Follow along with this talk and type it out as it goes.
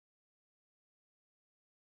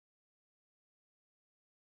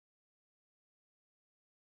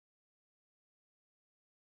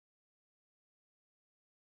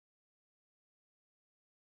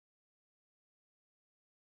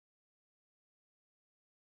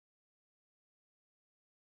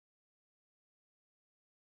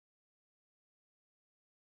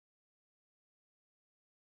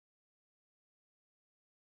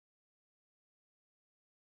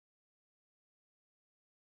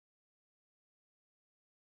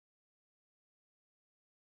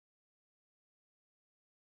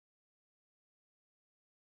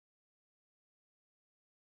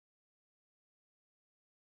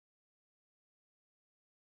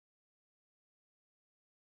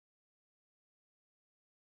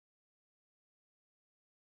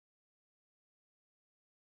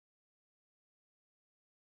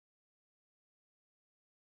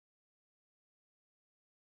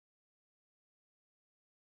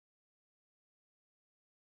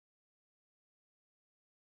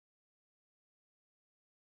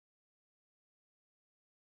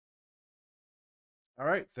All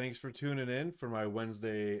right, thanks for tuning in for my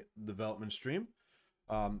Wednesday development stream.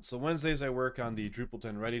 So Wednesdays I work on the Drupal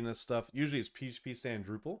 10 readiness stuff. Usually it's PHP Stand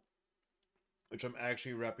Drupal, which I'm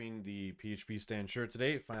actually repping the PHP Stand shirt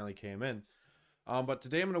today. It finally came in. But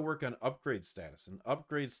today I'm going to work on upgrade status. And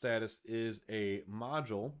upgrade status is a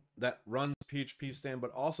module that runs PHP Stand,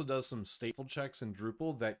 but also does some stateful checks in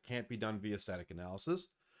Drupal that can't be done via static analysis.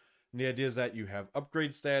 And the idea is that you have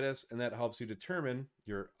upgrade status, and that helps you determine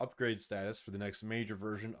your upgrade status for the next major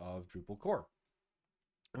version of Drupal core.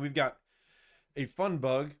 And we've got a fun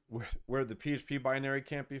bug where the PHP binary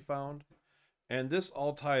can't be found. And this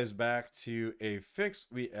all ties back to a fix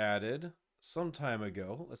we added some time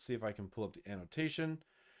ago. Let's see if I can pull up the annotation.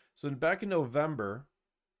 So back in November,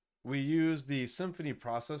 we used the Symfony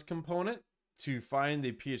process component to find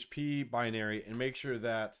the PHP binary and make sure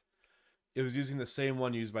that it was using the same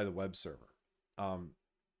one used by the web server.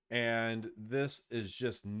 And this is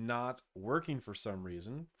just not working for some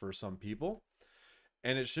reason for some people.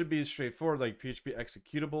 And it should be straightforward, like PHP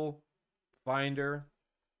executable, finder,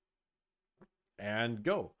 and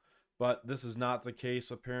go. But this is not the case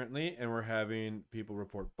apparently, and we're having people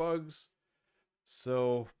report bugs.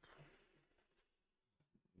 So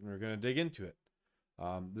we're gonna dig into it.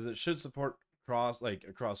 It should support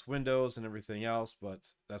across Windows and everything else,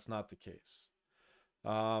 but that's not the case.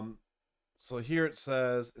 So here it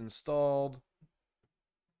says installed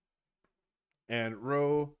and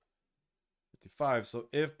row 55. So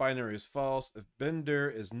if binary is false, if bin.dir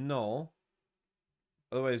is null,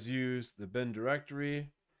 otherwise use the bin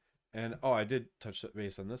directory. And oh, I did touch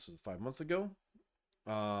base on this 5 months ago.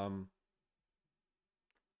 Yeah,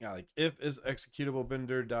 like if is executable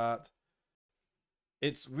bin.dir dot.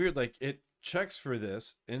 It's weird, like it checks for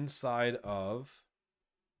this inside of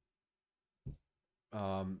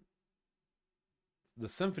the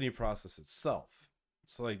Symfony process itself.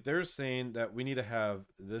 So like they're saying that we need to have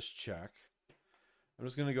this check. I'm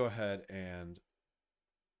just gonna go ahead and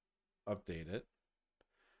update it.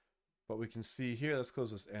 But we can see here, let's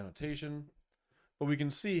close this annotation. But we can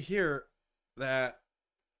see here that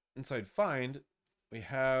inside find, we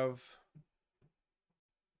have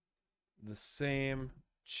the same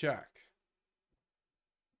check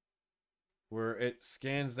where it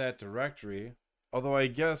scans that directory. Although I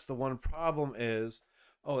guess the one problem is,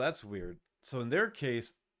 oh, that's weird. So in their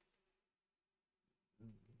case,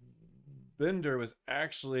 bin.dir was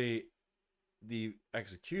actually the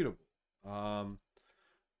executable. I'm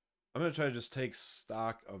going to try to just take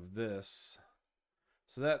stock of this.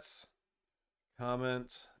 So that's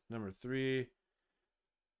comment number 3.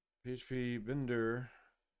 PHP bin.dir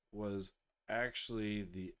was actually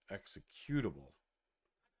the executable.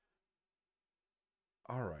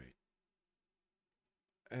 All right.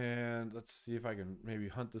 And let's see if I can maybe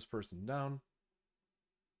hunt this person down.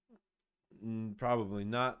 Probably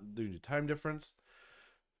not due to time difference.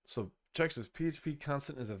 So checks if PHP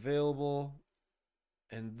constant is available.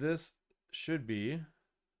 And this should be, I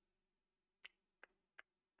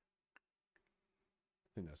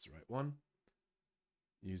think that's the right one,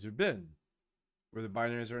 user bin, where the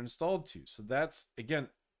binaries are installed to. So that's, again,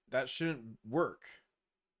 that shouldn't work.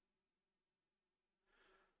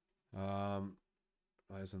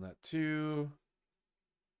 Eyes on that too.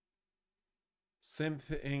 Same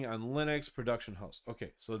thing on Linux production host.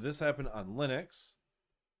 Okay, so this happened on Linux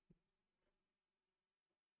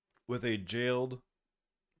with a jailed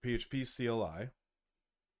PHP CLI.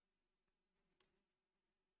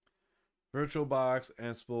 VirtualBox,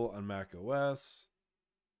 Ansible on Mac OS.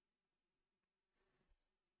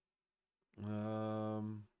 Let's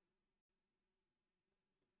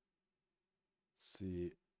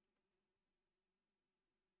see.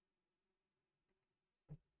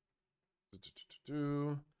 I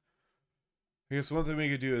guess one thing we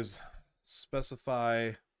could do is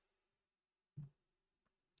specify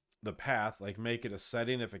the path, like make it a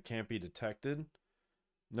setting if it can't be detected.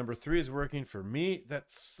 Number 3 is working for me.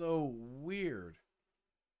 That's so weird.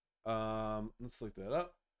 Let's look that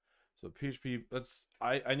up. So PHP,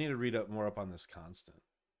 I need to read up more up on this constant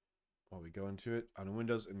while we go into it. On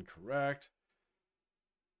Windows, incorrect.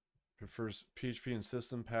 Prefers PHP and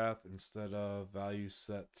system path instead of value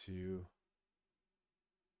set to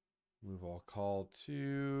move all call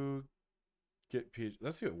to get PHP.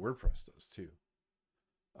 Let's see what WordPress does too.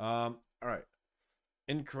 All right,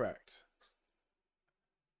 incorrect.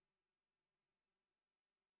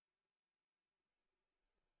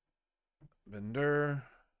 Vendor,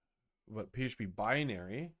 but PHP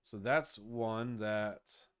binary. So that's one that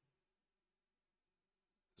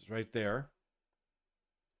is right there.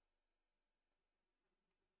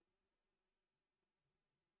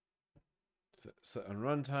 Set on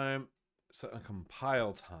runtime. set a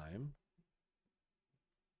compile time.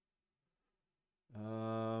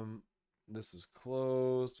 This is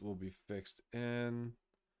closed, will be fixed in.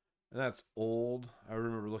 And that's old. I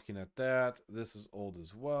remember looking at that. This is old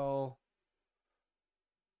as well.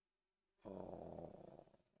 Oh,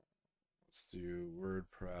 let's do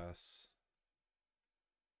WordPress.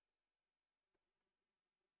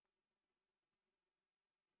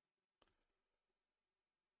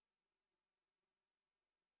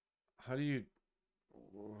 How do you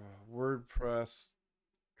WordPress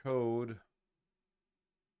code?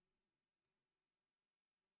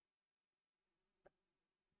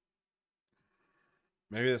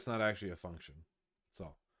 Maybe that's not actually a function.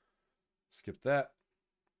 So skip that.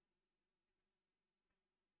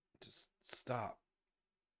 Just stop.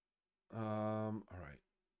 All right.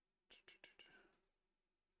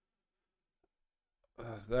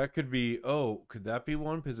 That could be. Oh, could that be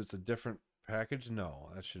one? Because it's a different package. No,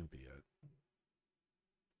 that shouldn't be it.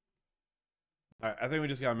 All right, I think we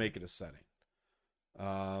just gotta make it a setting.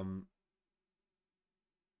 I'm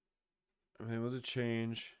able to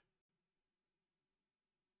change.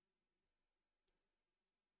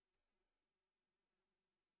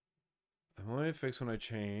 I'm only fixed when I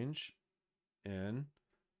change in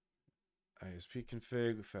ISP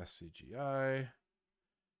config with fastCGI.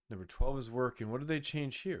 Number 12 is working. What did they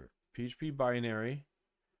change here? PHP binary,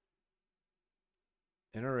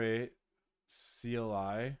 NRA,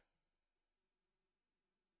 CLI,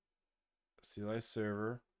 CLI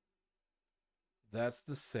server. That's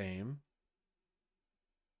the same.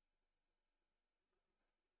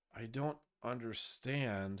 I don't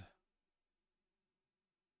understand.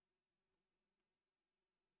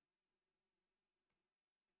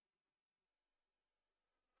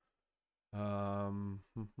 All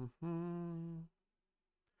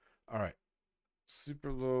right. Super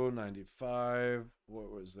low 95. What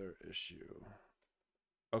was their issue?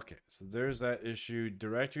 Okay, so there's that issue.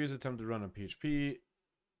 Directories attempt to run on PHP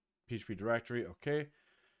directory. Okay.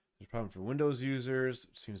 There's a problem for Windows users.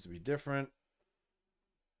 It seems to be different.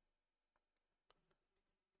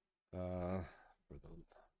 For the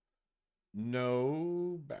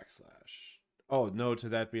no backslash. Oh, no to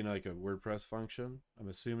that being like a WordPress function, I'm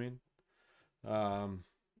assuming. Oh,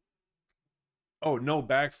 no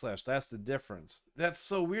backslash. That's the difference. That's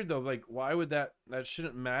so weird though. Like, why would that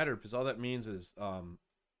shouldn't matter, because all that means is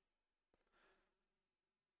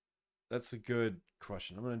that's a good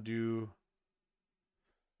question. I'm gonna do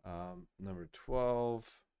number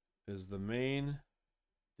 12 is the main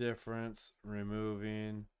difference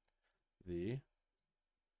removing the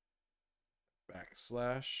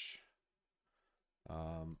backslash.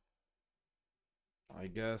 I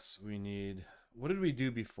guess we need, what did we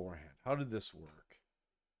do beforehand? How did this work?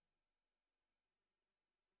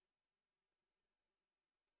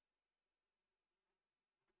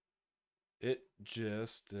 It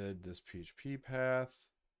just did this PHP path,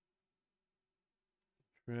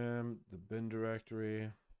 trim the bin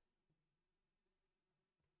directory.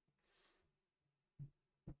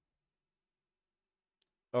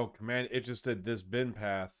 Oh, command, it just did this bin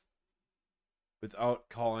path without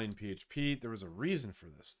calling PHP. There was a reason for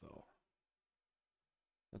this though.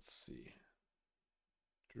 Let's see.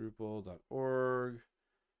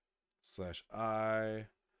 Drupal.org/I.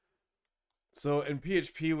 So in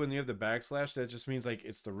PHP, when you have the backslash, that just means like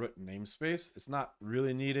it's the root namespace. It's not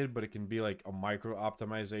really needed, but it can be like a micro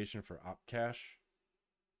optimization for op cache.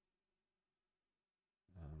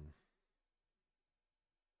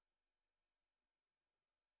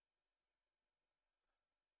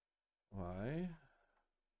 Why?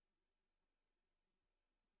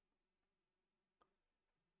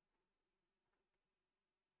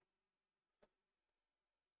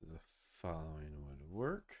 The following would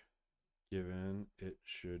work, given it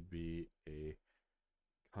should be a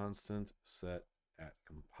constant set at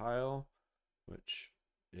compile, which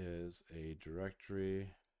is a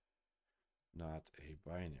directory, not a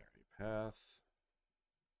binary path.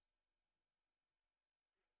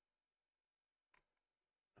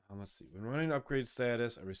 Let's see. When running upgrade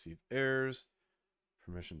status, I received errors.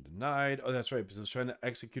 Permission denied. Oh, that's right, because I was trying to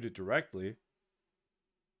execute it directly.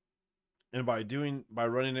 And by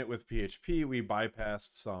running it with PHP, we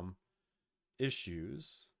bypassed some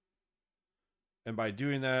issues. And by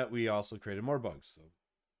doing that, we also created more bugs. So,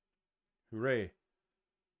 hooray.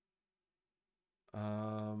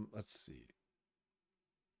 Let's see.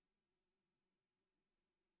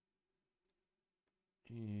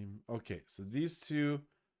 Okay, so these two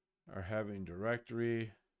are having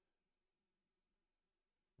directory.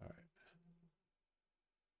 All right.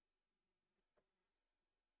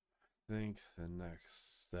 I think the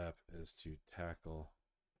next step is to tackle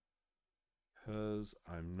because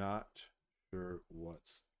I'm not sure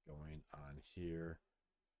what's going on here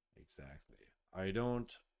exactly. I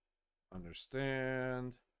don't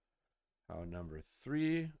understand how number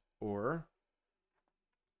 3 or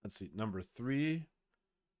let's see, number 3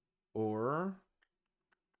 or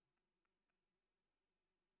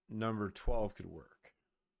number 12 could work.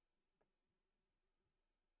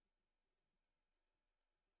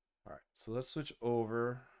 All right, so let's switch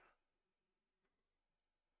over.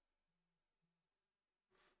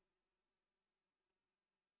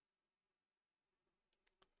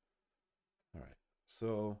 All right,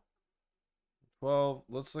 so 12,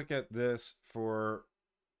 let's look at this for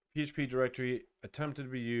PHP directory attempted to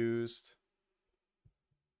be used.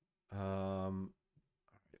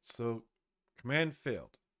 So command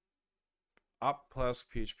failed. Op plus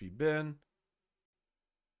PHP bin.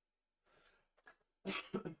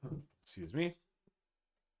 Excuse me.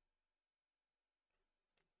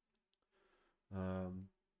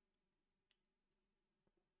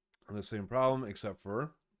 The same problem except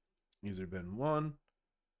for user bin 1.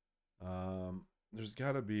 There's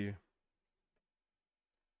got to be.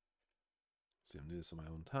 See, I'm doing this on my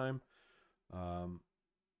own time. I'm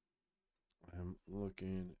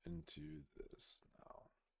looking into this now.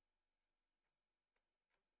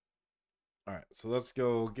 All right, so let's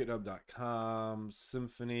go github.com,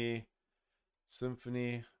 Symfony.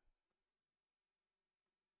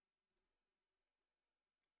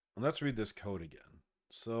 And let's read this code again.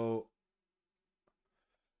 So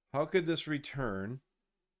how could this return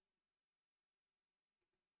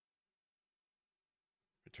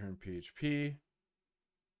PHP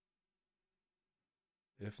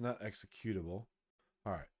if not executable?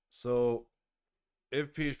 All right, so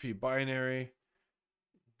if PHP binary,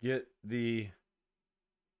 get the,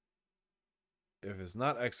 if it's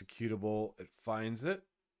not executable, it finds it.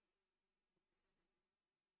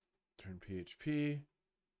 Turn PHP,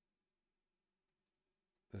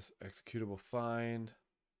 this executable find.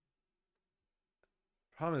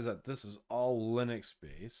 Problem is that this is all Linux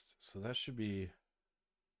based, so that should be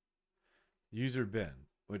user bin,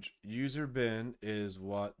 which user bin is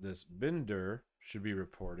what this bindir should be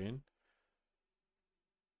reporting.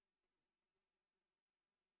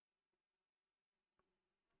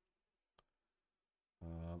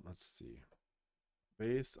 Let's see.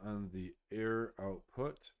 Based on the error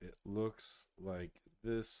output, it looks like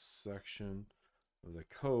this section of the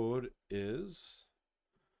code is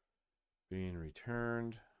being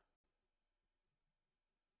returned.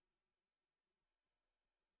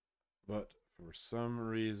 But for some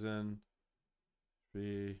reason,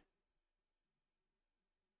 PHP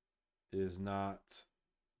is not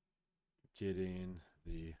getting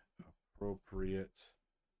the appropriate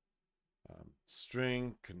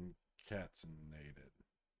string concatenated.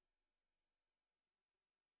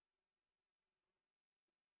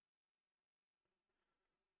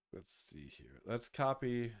 Let's see here. Let's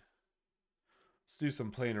copy. Let's do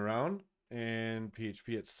some playing around and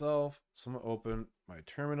PHP itself. So I'm going to open my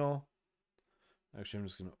terminal. Actually, I'm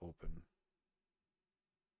just going to open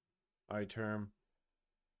iTerm.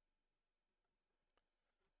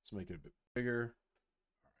 Let's make it a bit bigger.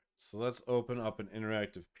 So let's open up an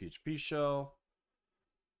interactive PHP shell.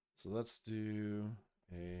 So let's do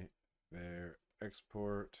a var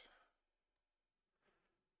export.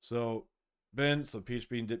 So bin, so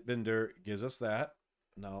PHP bindir gives us that.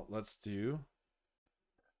 Now let's do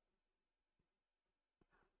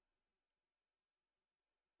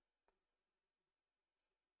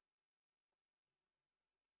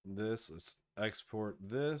this. Let's export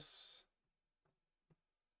this.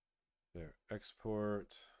 There,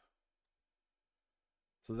 export.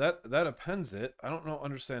 So that appends it. I don't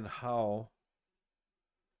understand how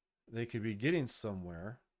they could be getting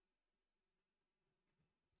somewhere.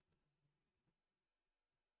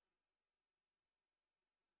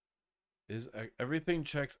 Is everything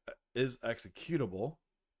checks is executable.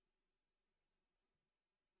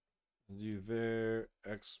 Do var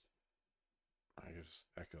x. I just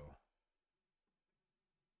echo.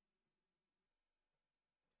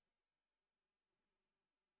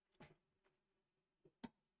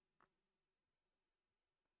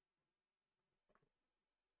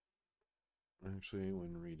 Actually,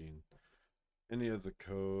 when reading any of the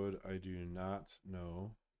code, I do not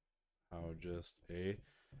know how just a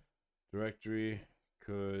directory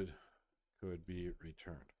could be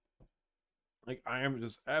returned. Like, I am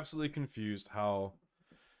just absolutely confused how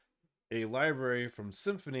a library from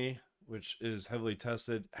Symfony, which is heavily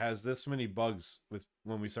tested, has this many bugs with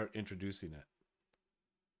when we start introducing it.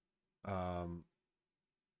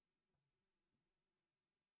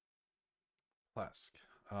 Plesk.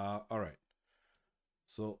 All right.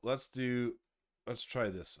 So let's do let's try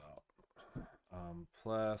this out.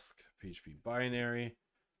 Plesk PHP binary.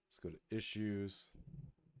 Let's go to issues.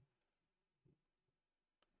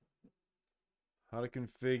 How to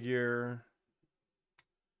configure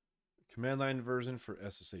command line version for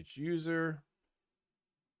SSH user.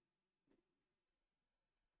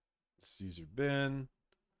 This user bin.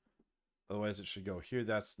 Otherwise, it should go here.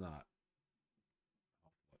 That's not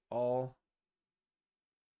all.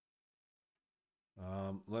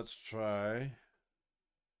 Let's try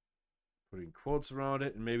putting quotes around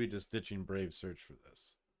it and maybe just ditching Brave search for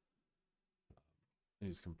this.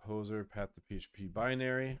 Use composer, path to PHP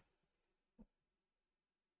binary.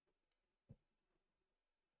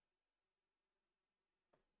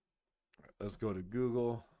 All right, let's go to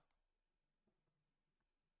Google.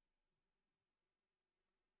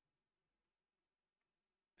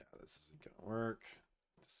 Yeah, this isn't gonna work.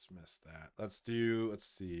 Dismiss that. Let's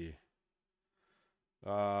see.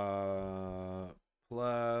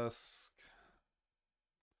 Plesk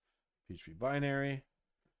PHP binary.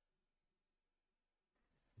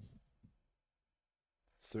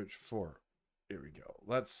 Search for. Here we go.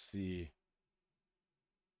 Let's see.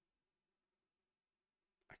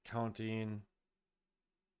 Accounting.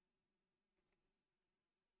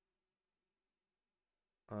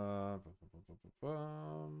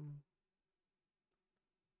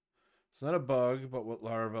 It's not a bug, but what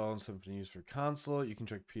Laravel and Symfony use for console. You can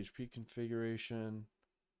check PHP configuration.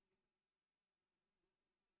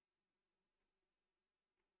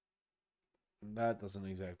 And that doesn't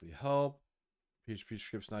exactly help. PHP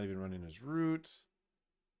script's not even running as root.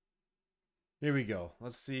 Here we go.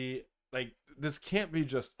 Let's see. Like, this can't be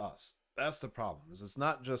just us. That's the problem. Is it's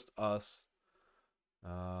not just us.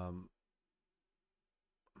 It's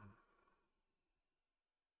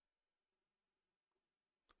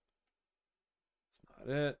not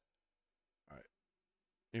it. All right.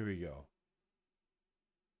 Here we go.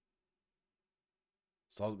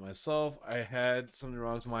 Solved it myself. I had something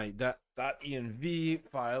wrong with my .env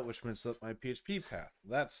file, which messed up my PHP path.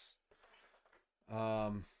 That's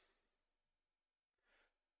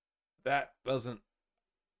that doesn't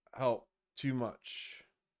help too much.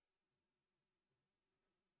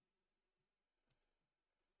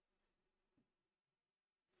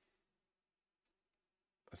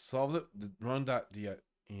 I solved it. The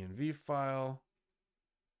run.env file.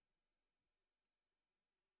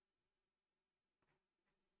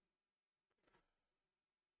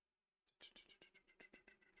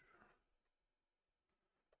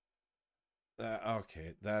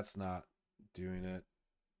 Okay, that's not doing it.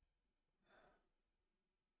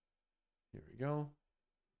 Here we go.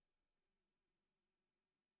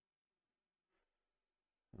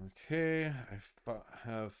 Okay, I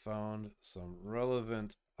have found some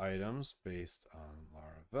relevant items based on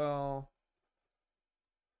Laravel.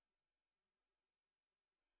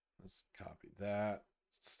 Let's copy that.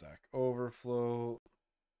 Stack Overflow.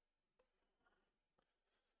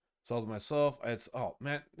 Solved it myself. Oh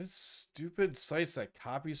man, this stupid sites that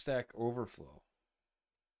copy Stack Overflow.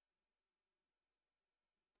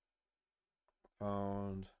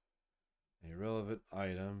 Found a relevant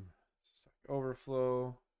item. Stack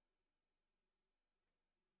Overflow.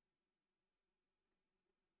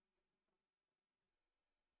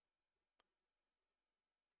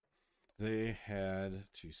 They had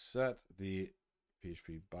to set the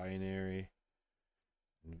PHP binary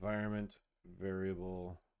environment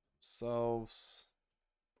variable themselves.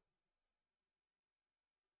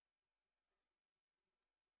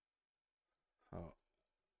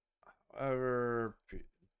 However,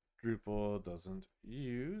 Drupal doesn't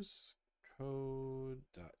use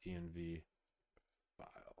code.env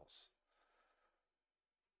files.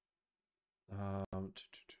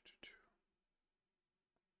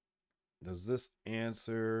 Does this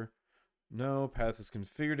answer? No, path is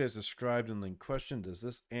configured as described in link question. Does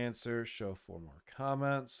this answer show 4 more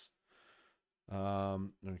comments?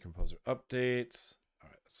 Learn composer updates. All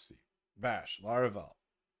right, let's see. Bash, Laravel.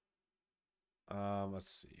 Let's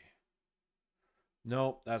see.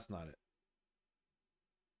 Nope, that's not it.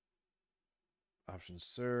 Option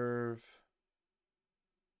serve.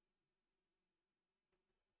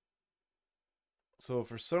 So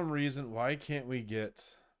for some reason, why can't we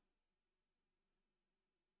get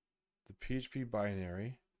the PHP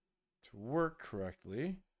binary to work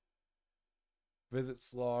correctly?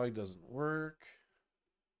 Visits log doesn't work.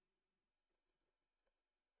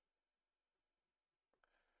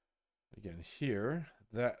 Again, here,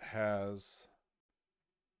 that has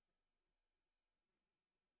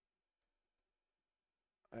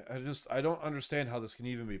I don't understand how this can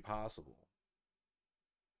even be possible.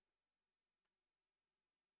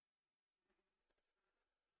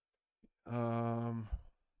 Um,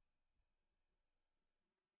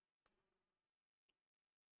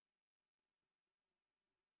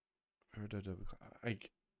 I,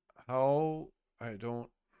 how I don't.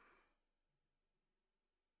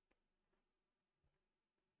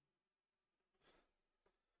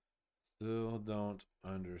 Still don't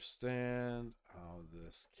understand how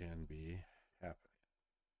this can be happening.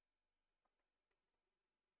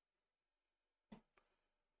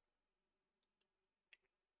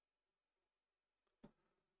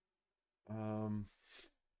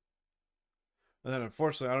 And then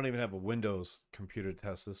unfortunately, I don't even have a Windows computer to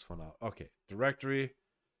test this one out. Okay, directory.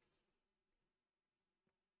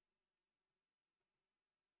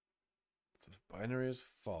 So binary is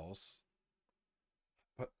false.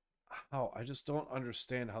 But how? I just don't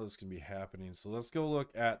understand how this can be happening. So let's go look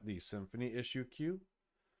at the Symfony issue queue.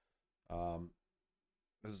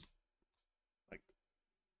 Is like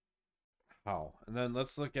how? And then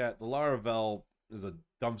let's look at the Laravel is a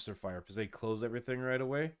dumpster fire because they close everything right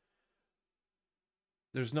away.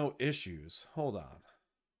 There's no issues. Hold on.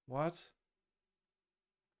 What?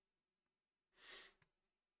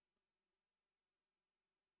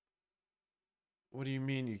 What do you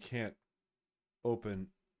mean you can't open?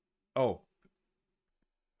 Oh,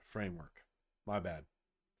 framework. My bad.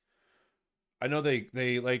 I know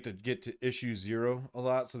they like to get to issue 0 a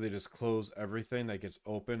lot, so they just close everything that gets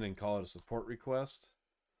open and call it a support request.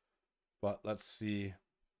 But let's see.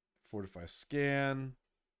 Fortify scan.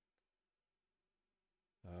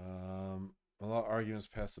 Allow arguments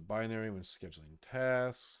past the binary when scheduling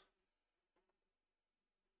tasks.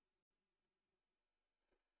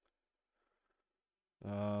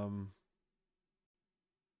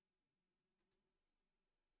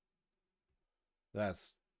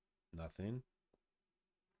 That's nothing.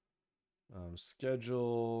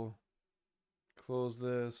 Schedule. Close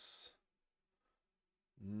this.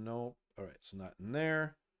 Nope. All right, so not in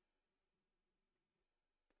there.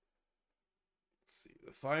 Let's see.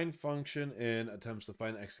 The find function in attempts to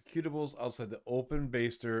find executables outside the open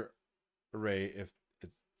baster array if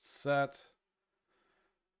it's set.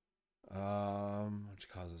 Which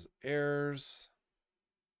causes errors.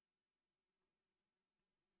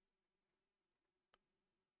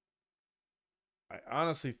 I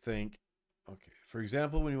honestly think, okay, for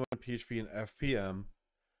example, when you want PHP and FPM,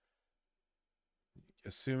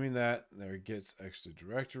 assuming that there gets extra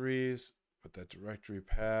directories, put that directory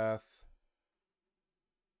path.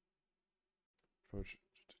 Approach.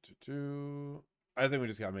 I think we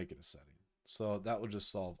just gotta make it a setting. So that will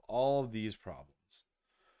just solve all of these problems.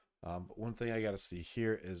 But one thing I gotta see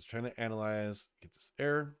here is trying to analyze, get this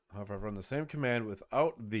error. However, I run the same command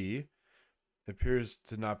without the, it appears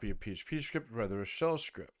to not be a PHP script, rather a shell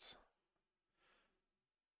script.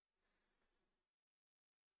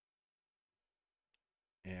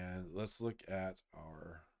 And let's look at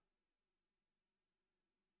our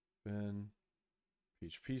bin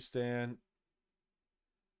PHP stand.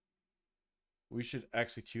 We should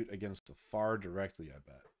execute against the far directly, I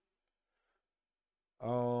bet.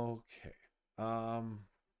 Okay.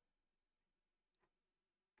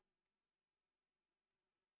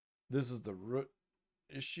 This is the root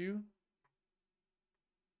issue.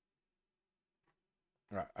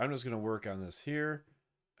 All right, I'm just going to work on this here,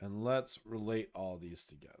 and let's relate all these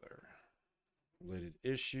together. Related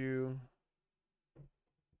issue.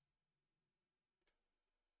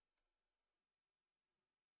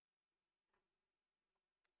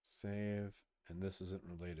 Save, and this isn't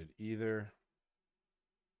related either.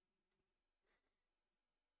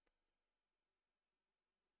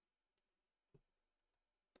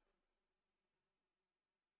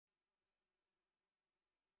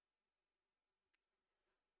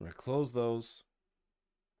 I'm going to close those.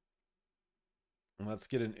 And let's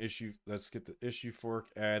get an issue. Let's get the issue fork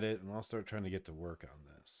added, and I'll start trying to get to work on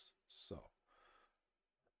this. So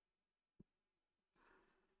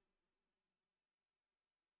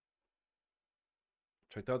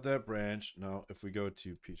checked out that branch. Now, if we go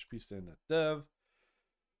to phpstand.dev,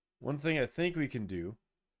 one thing I think we can do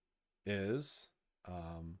is,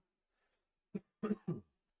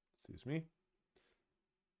 excuse me,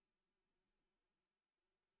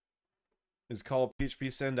 is call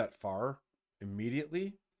phpstand.far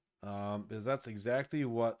immediately, because that's exactly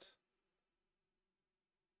what,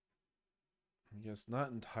 I guess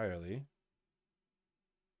not entirely.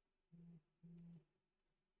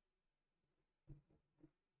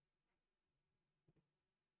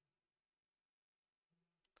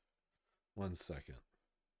 One second.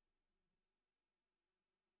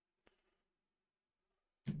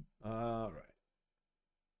 All right.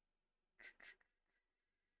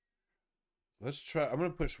 Let's try. I'm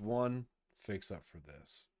going to push one fix up for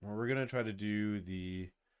this? Well, we're gonna try to do the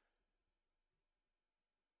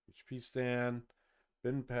PHP stand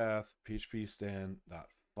bin path PHP stand dot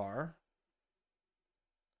var.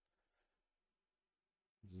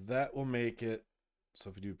 That will make it so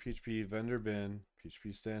if we do PHP vendor bin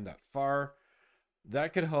PHP stand dot var,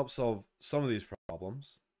 that could help solve some of these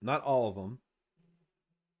problems, not all of them.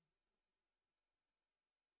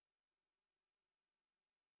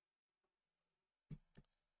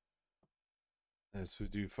 And so we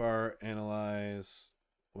do var analyze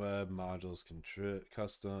web modules contrib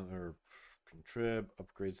custom or contrib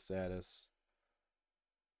upgrade status.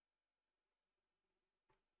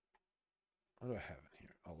 What do I have in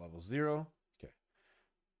here? Oh, level 0. Okay.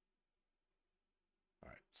 All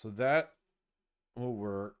right. So that will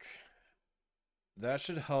work. That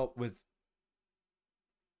should help with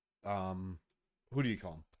who do you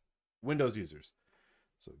call them? Windows users.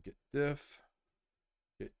 So git diff,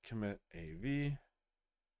 git commit AV,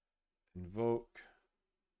 invoke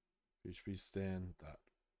PHP stand dot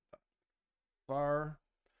var.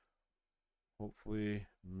 Hopefully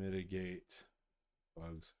mitigate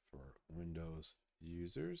bugs for Windows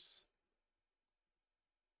users.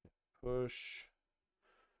 Push.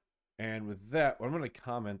 And with that, what I'm going to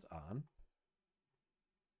comment on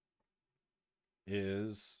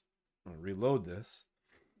is I'm going to reload this.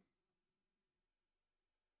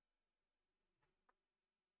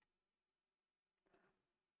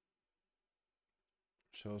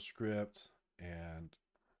 Shell script and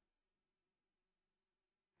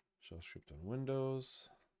shell script on Windows.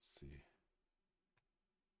 Let's see.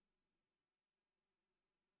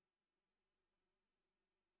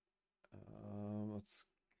 Let's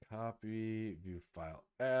copy view file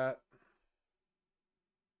at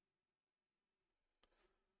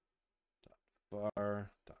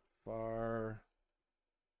 .var.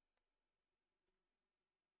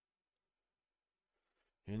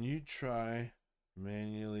 And you try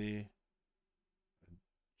manually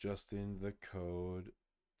adjusting the code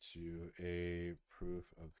to a proof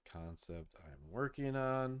of concept I'm working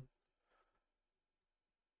on.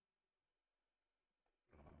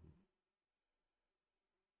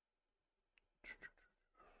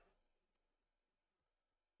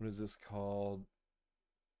 What is this called?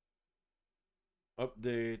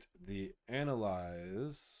 Update the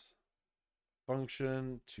analyze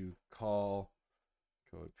function to call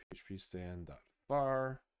code PHP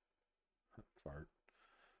stand.var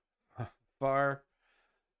var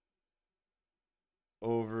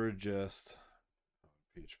over just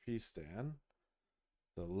PHP stand.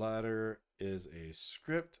 The latter is a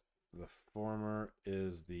script. The former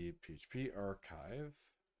is the PHP archive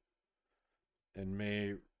and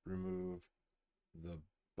may remove the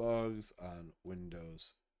bugs on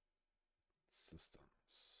Windows systems.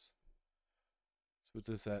 So put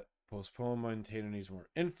this at postpone maintainer needs more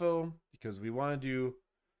info because we want to do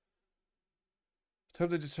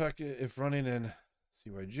attempted to check if running in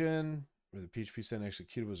cygin where the PHP stand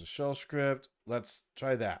executed was a shell script. Let's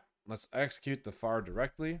try that. Let's execute the var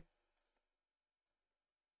directly.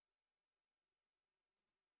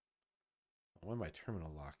 When my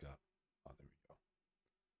terminal lock up? Oh, there we go.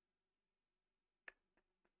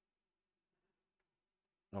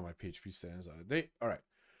 Oh, my PHP stand is out of date. All right.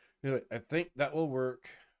 Anyway, I think that will work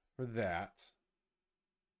for that.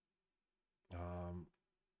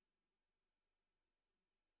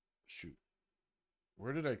 Shoot.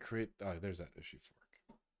 Where did I create? Oh, there's that issue fork.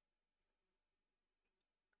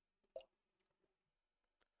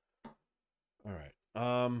 All right.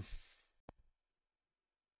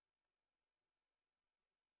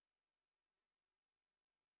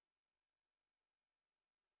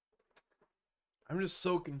 I'm just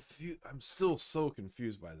so confused. I'm still so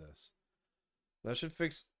confused by this. That should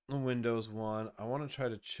fix the Windows one. I want to try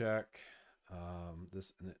to check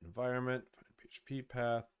this init environment, find PHP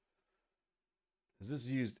path. Is this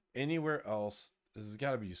used anywhere else? This has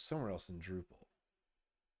got to be used somewhere else in Drupal.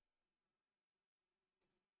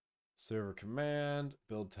 Server command,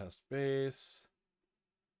 build test base.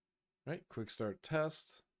 Right, quick start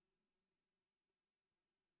test.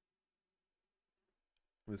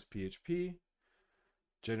 This PHP.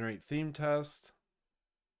 Generate theme test.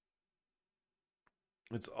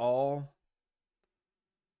 It's all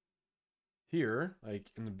here,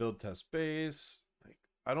 like in the build test base. Like,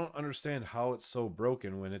 I don't understand how it's so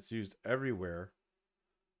broken when it's used everywhere.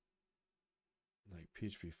 Like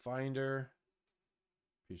PHP Finder,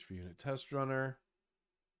 PHP Unit Test Runner.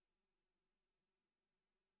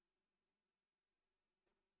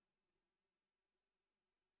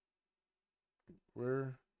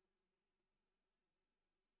 Where?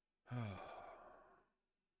 All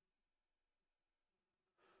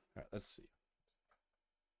right, let's see.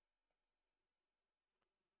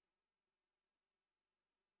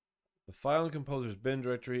 The file in Composer's bin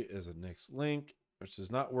directory is a Nix link, which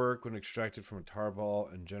does not work when extracted from a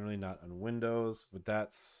tarball and generally not on Windows, but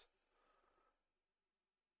that's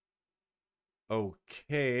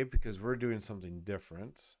okay because we're doing something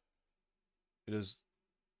different. It is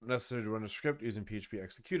necessary to run a script using PHP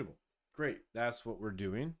executable. Great, that's what we're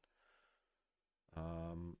doing.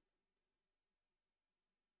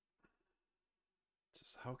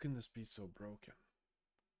 Just how can this be so broken?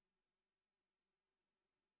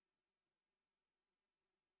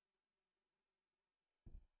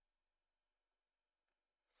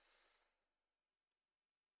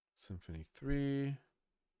 Symfony 3.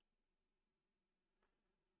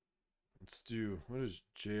 Let's do, what is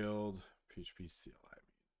jailed PHP CLI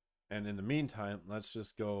mean? And in the meantime, let's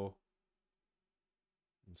just go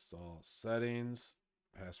install settings,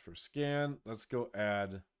 pass per scan. Let's go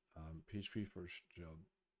add PHP first jailed.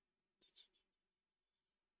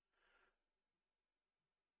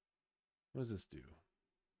 What does this do?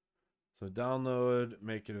 So download,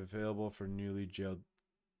 make it available for newly jailed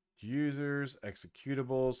users,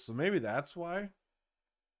 executables. So maybe that's why.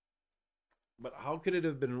 But how could it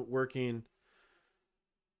have been working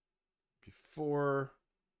before?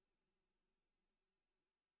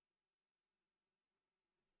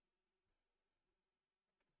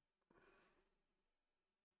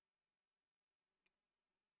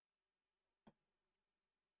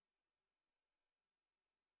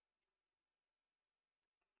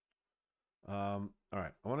 All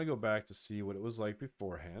right, I want to go back to see what it was like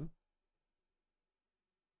beforehand.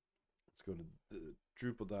 Let's go to the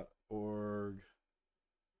Drupal.org.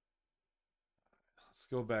 Let's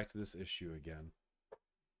go back to this issue again.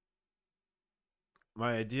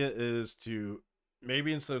 My idea is to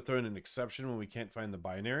maybe instead of throwing an exception when we can't find the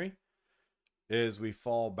binary, is we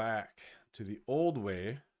fall back to the old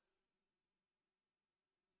way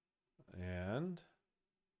and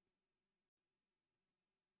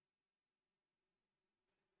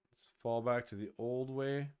let's fall back to the old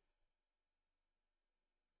way.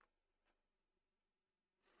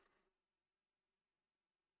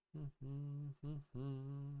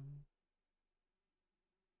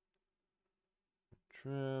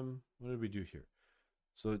 Trim. What did we do here?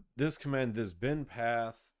 So this command, this bin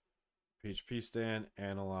path, PHP stand,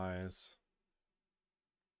 analyze.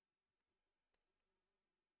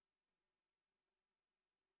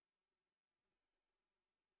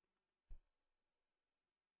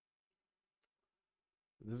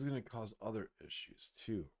 This is going to cause other issues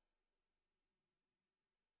too.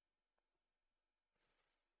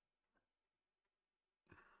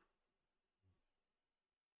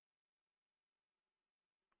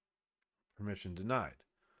 Permission denied.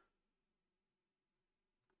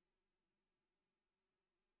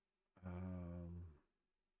 Let's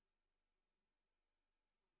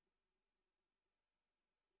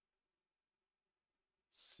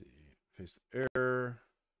see. Face the error.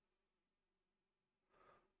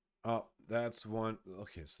 Oh, that's one.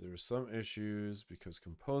 Okay, so there were some issues because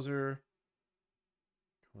Composer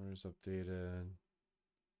corners updated.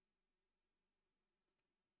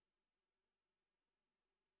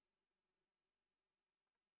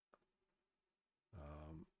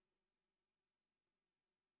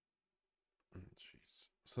 Jeez.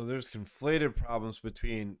 So there's conflated problems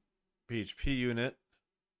between PHP unit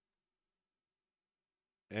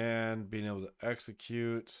and being able to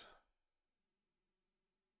execute.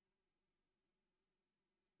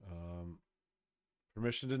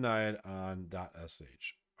 Permission denied on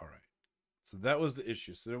 .sh. All right. So that was the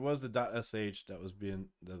issue. So there was the .sh that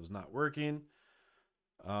was not working.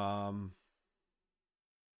 Number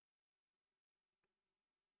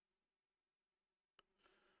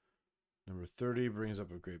 30 brings up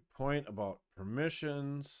a great point about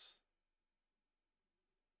permissions.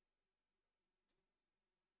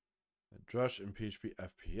 Drush and PHP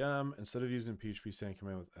FPM. Instead of using PHP stand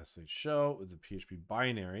command with sh show with the PHP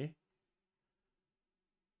binary.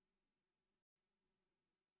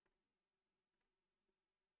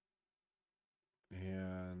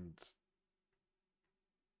 And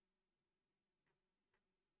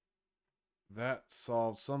that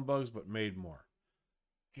solved some bugs, but made more.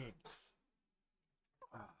 Goodness.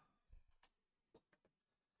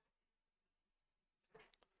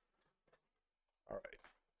 All right.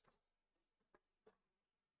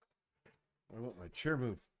 I want my chair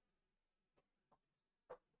moved.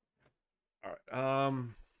 All right.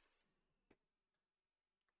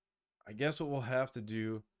 I guess what we'll have to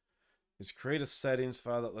do is create a settings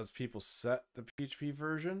file that lets people set the PHP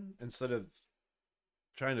version instead of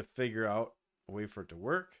trying to figure out a way for it to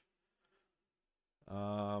work.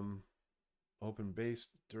 Open base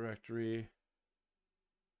directory.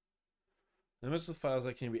 Limits the files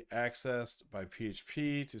that can be accessed by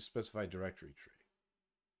PHP to specify directory tree.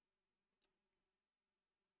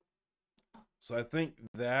 So I think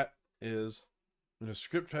that is when a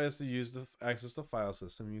script tries to use the access the file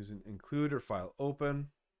system using include or file open.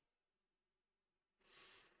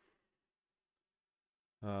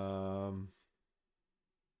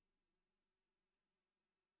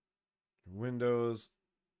 Windows.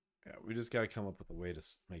 Yeah, we just got to come up with a way to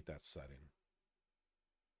make that setting.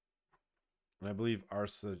 And I believe our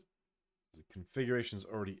configuration is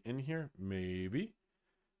already in here. Maybe.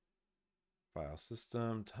 File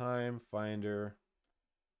system, time, finder.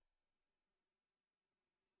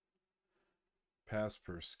 Pass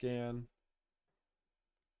per scan.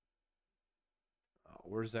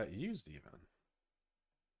 Where's that used even?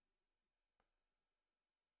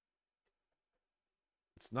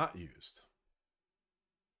 It's not used.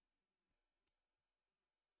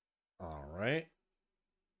 All right.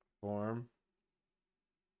 Form.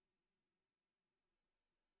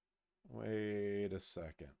 Wait a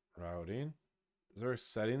second. Routing. Is there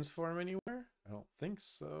settings for him anywhere? I don't think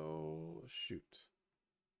so. Shoot.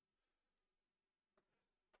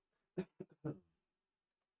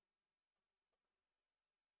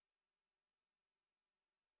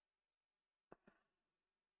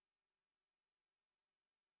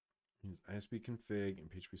 Use ISP config and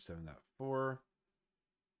PHP 7.4.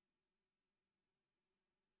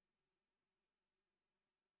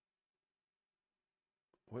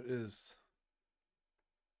 What is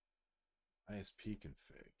ISP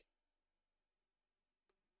config?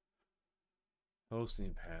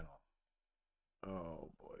 Hosting panel.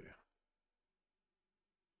 Oh boy.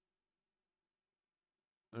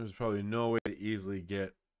 There's probably no way to easily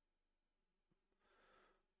get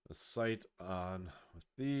a site on with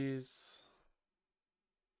these.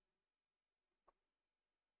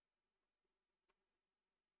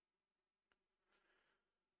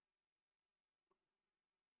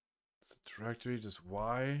 It's a directory, just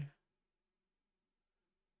Y.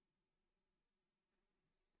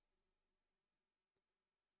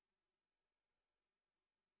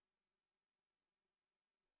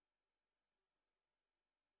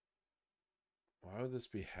 Why would this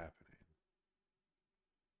be happening?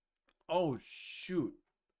 Oh, shoot.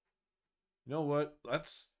 You know what? I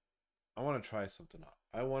want to try something out.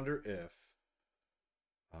 I wonder if,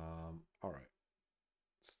 all right.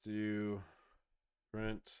 Let's do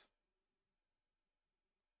print.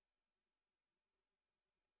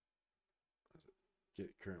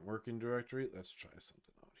 Get current working directory. Let's try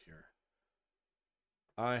something out here.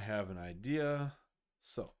 I have an idea.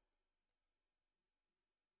 So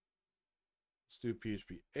let's do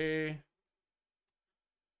PHP A.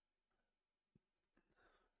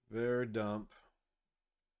 Var dump.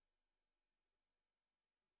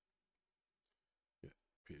 Yeah,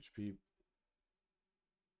 PHP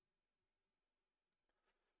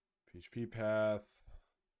path.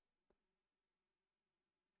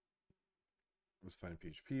 Let's find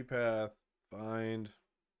PHP path. Find.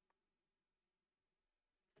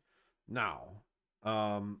 Now,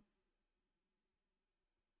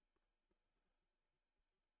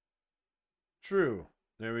 true.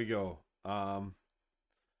 There we go. PHP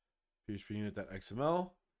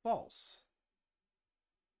unit.xml. False.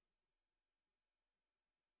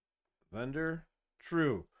 Vendor.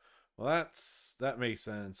 True. Well, that makes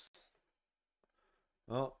sense.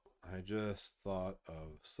 Well, I just thought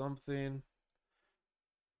of something.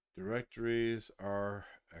 Directories are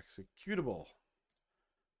executable.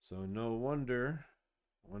 So no wonder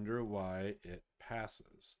why it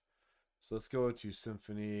passes. So let's go to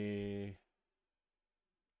Symfony.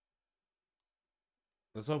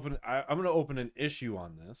 Let's open. I'm going to open an issue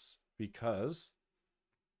on this because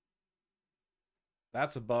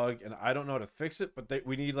that's a bug and I don't know how to fix it, but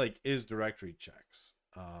we need like is directory checks.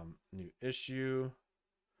 New issue,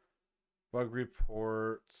 bug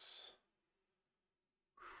reports.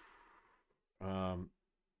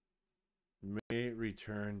 May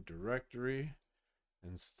return directory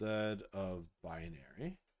instead of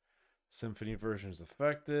binary. Symfony version is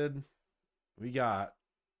affected. We got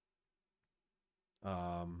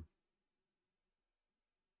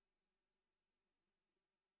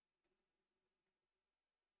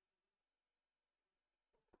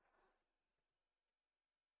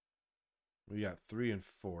we got 3 and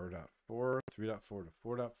 4.4, 3.4 to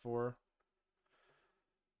 4.4.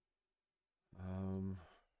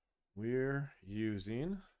 We're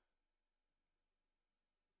using,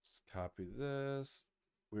 let's copy this.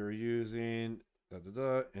 We're using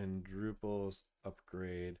in Drupal's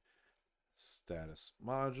upgrade status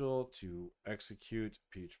module to execute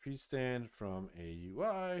PHP stand from a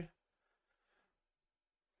UI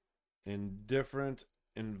in different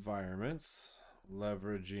environments,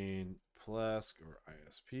 leveraging Plesk or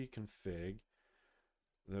ISP config.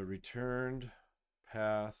 The returned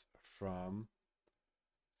path from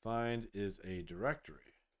find is a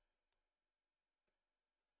directory.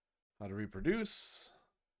 How to reproduce?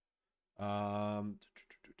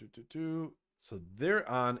 So they're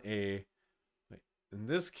on a, in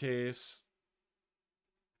this case,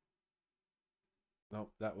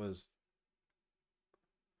 nope, that was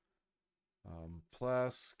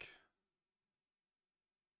Plesk.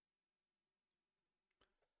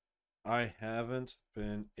 I haven't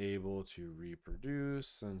been able to reproduce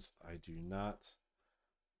since I do not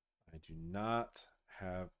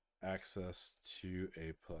have access to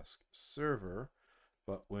a Plesk server,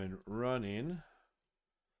 but when running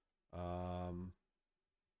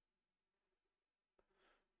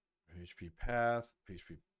PHP path,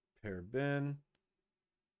 PHP pair bin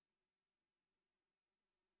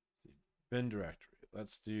directory.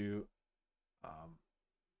 Let's do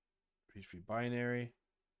PHP binary,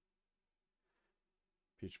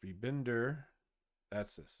 PHP binder.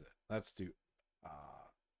 That's it. Let's do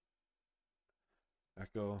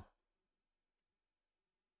echo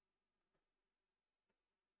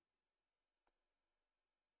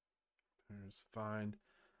there's find.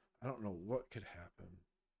 I don't know what could happen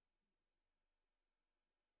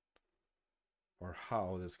or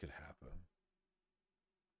how this could happen.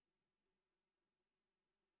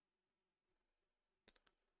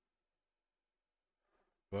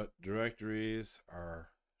 But directories are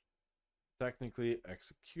technically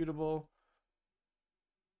executable.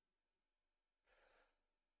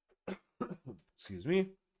 Excuse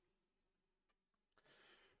me.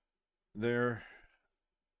 They're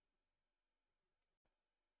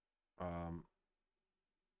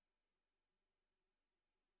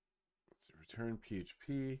let's see, return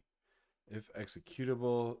PHP if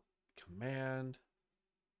executable command.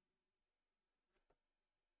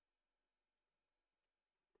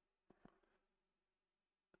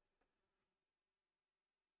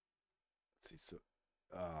 Let's see, so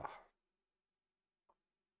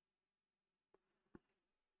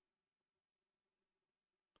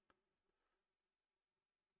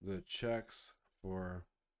the checks for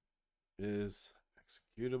is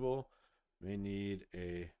executable may need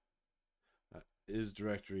a is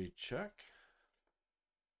directory check.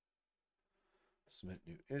 Submit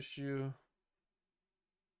new issue.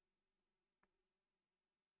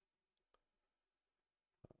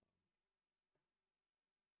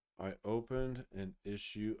 I opened an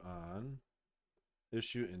issue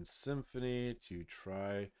in Symfony to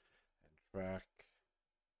try and track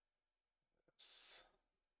this.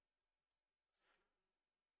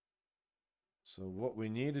 So what we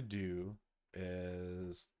need to do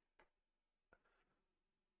is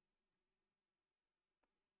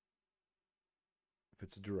if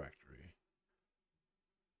it's a directory,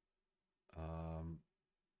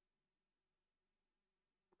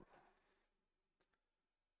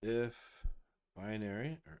 if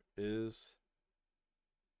binary or is,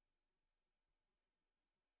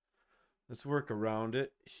 let's work around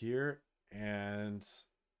it here and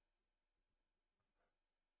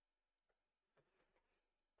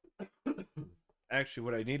actually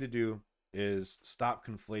what I need to do is stop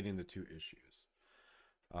conflating the two issues.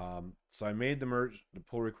 So I made the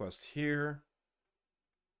pull request here,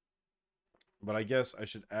 but I guess I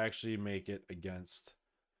should actually make it against,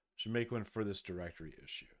 should make one for this directory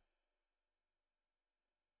issue.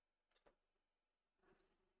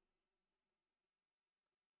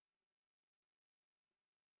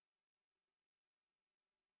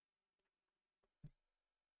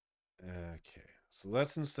 Okay, so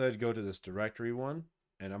let's instead go to this directory one,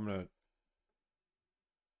 and I'm going to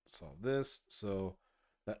solve this. So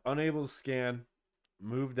that unable to scan,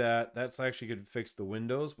 move that. That's actually going to fix the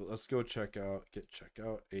windows, but let's go check out, get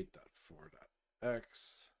checkout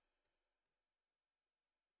 8.4.x.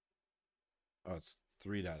 Oh, it's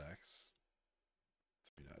 3.x.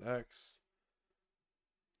 3.x.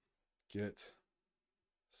 Get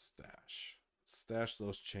stash. Stash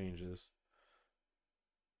those changes.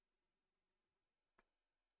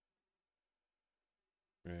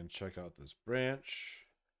 And check out this branch.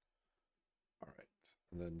 All right.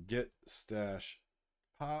 And then get stash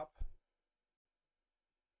pop.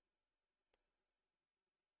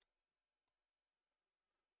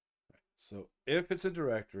 So if it's a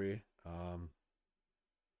directory,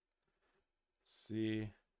 see,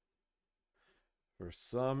 for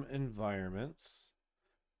some environments,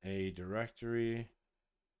 a directory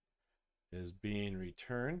is being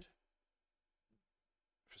returned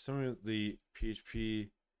for some reason the PHP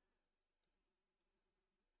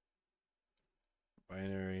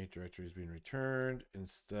binary directory is being returned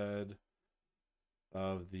instead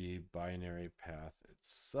of the binary path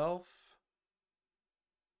itself.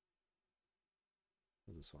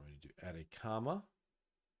 What does this want me to do? Add a comma.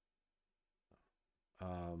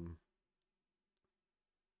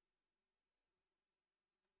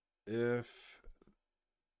 If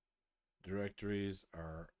directories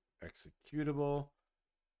are executable,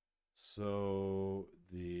 so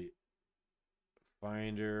the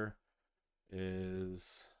finder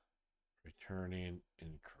is returning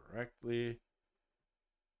incorrectly.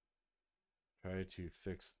 Try to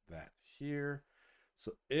fix that here.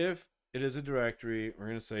 So if it is a directory, we're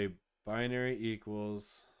going to say binary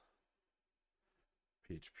equals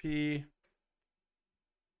PHP.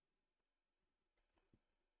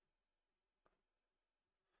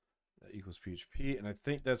 That equals PHP. And I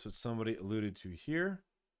think that's what somebody alluded to here.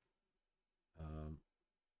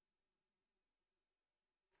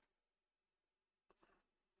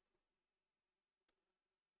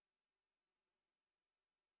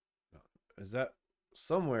 Is that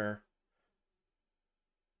somewhere?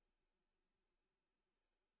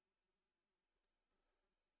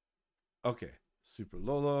 Okay, Super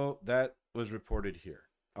Lolo, that was reported here.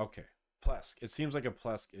 Okay, Plesk. It seems like a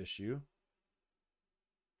Plesk issue.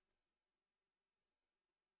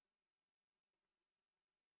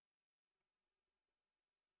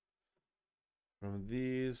 From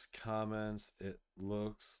these comments, it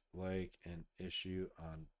looks like an issue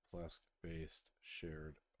on Plesk-based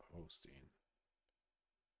shared hosting.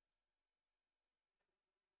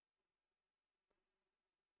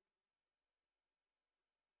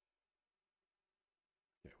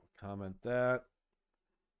 Okay, we'll comment that.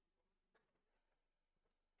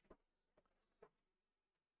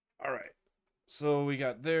 All right. So we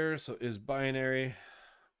got there. So is binary.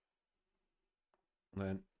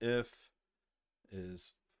 Then if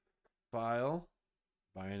is file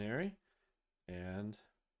binary and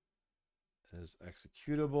is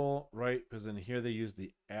executable, right? Because in here they use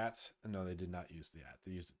the at. No, they did not use the at.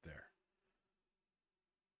 They used it there.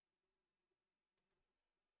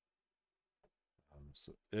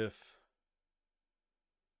 So if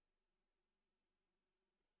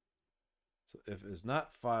is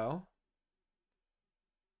not file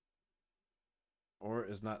or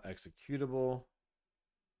is not executable,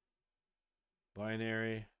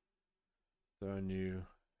 binary, throw a new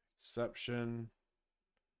exception.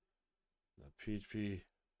 The PHP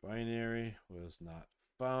binary was not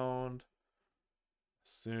found,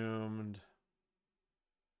 assumed.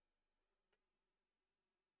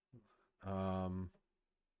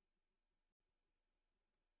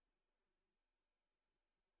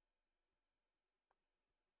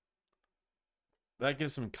 That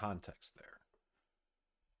gives some context there.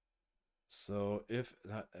 So if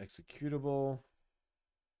not executable,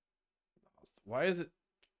 why is it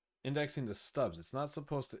indexing the stubs? It's not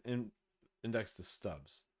supposed to index the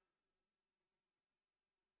stubs.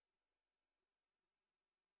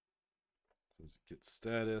 So git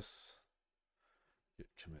status, git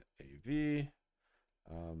commit AV,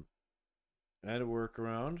 add a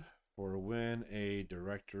workaround for when a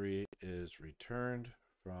directory is returned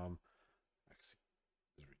from is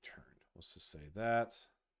returned. Let's just say that.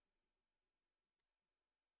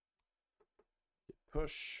 Git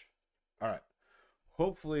push. All right.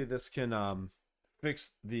 Hopefully this can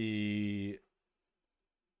fix the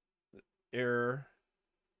error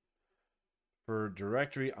for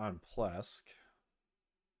directory on Plesk.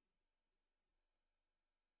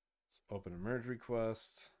 Let's open a merge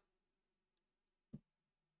request.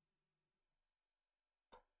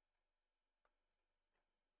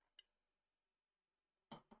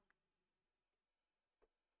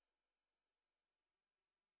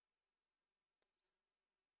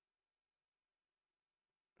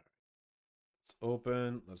 It's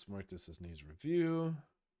open. Let's mark this as needs review.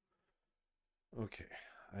 Okay,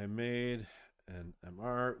 I made an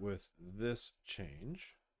MR with this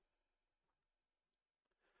change.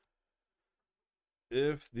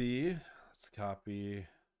 If the, let's copy,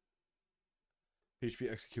 PHP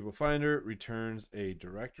executable finder returns a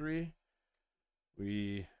directory,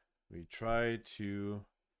 we try to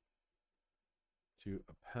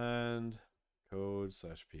append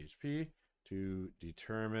code/php to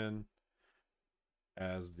determine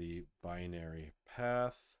as the binary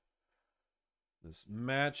path. This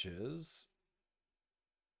matches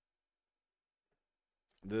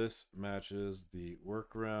the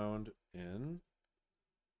workaround in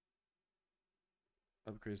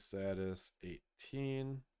upgrade status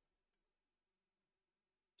 18.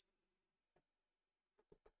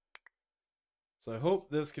 So I hope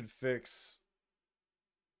this can fix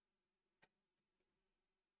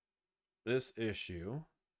this issue.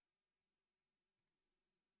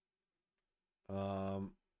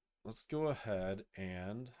 Let's go ahead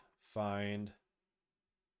and find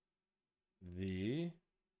the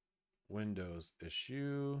Windows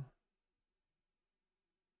issue.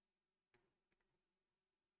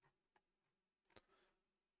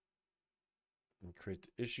 And create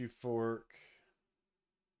the issue fork.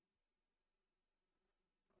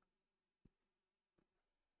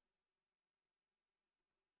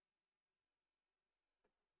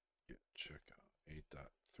 Check out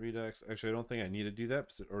 8.3 Actually, I don't think I need to do that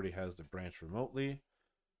because it already has the branch remotely.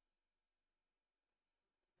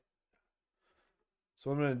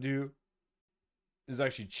 So what I'm going to do is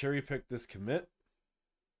actually cherry pick this commit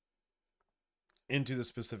into the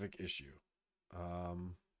specific issue. All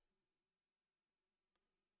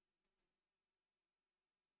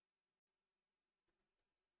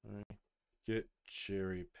right. Get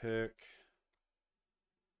cherry pick,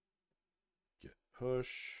 get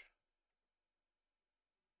push.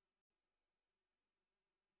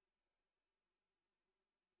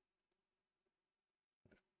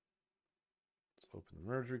 Let's open the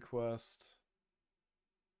merge request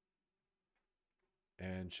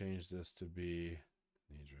and change this to be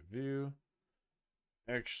needs review.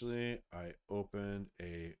 Actually, I opened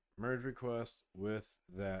a merge request with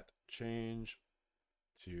that change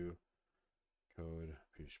to code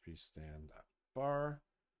php stand.var.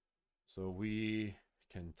 So we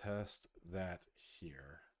can test that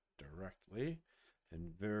here directly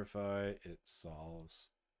and verify it solves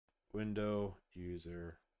window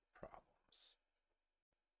user problems.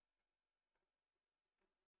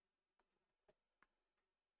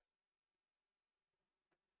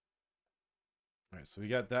 All right, so we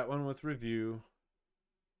got that one with review.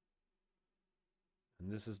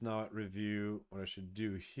 And this is not review. What I should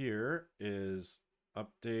do here is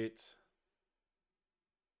update.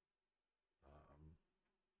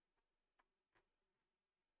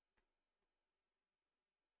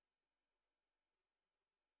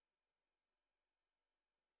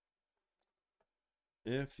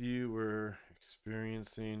 If you were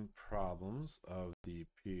experiencing problems of the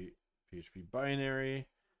PHP binary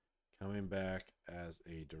coming back as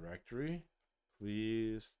a directory,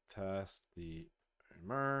 please test the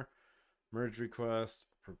merge request,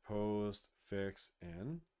 proposed fix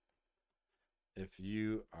in. If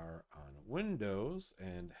you are on Windows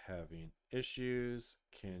and having issues,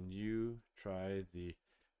 can you try the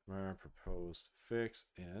proposed fix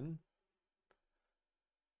in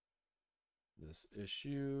this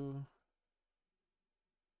issue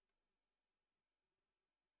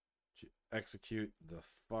to execute the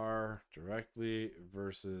var directly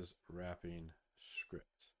versus wrapping script?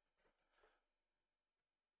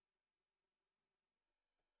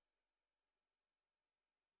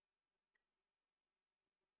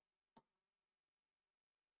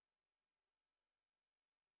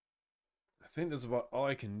 I think that's about all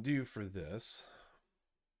I can do for this.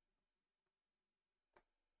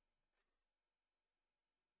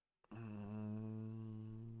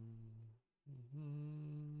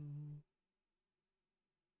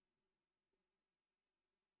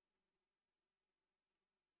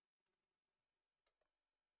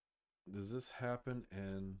 Does this happen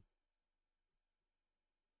in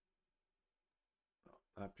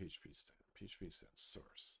not PHP stand, PHP stand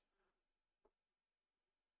source?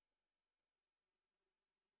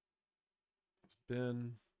 It's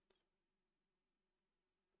been,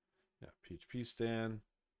 yeah, PHP stand.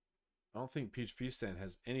 I don't think PHP stand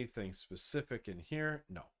has anything specific in here.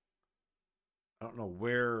 No. I don't know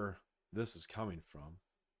where this is coming from.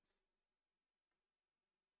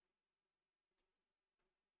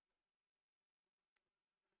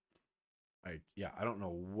 I don't know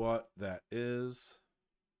what that is.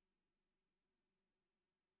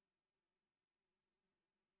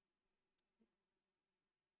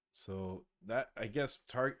 So that, I guess,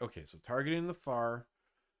 okay, so targeting the var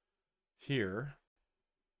here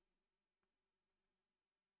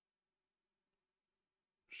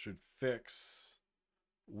should fix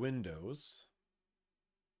Windows.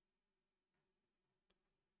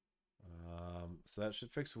 So that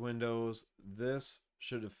should fix Windows. This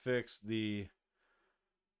should have fixed the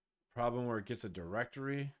problem where it gets a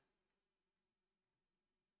directory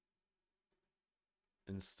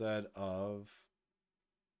instead of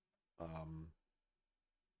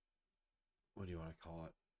what do you want to call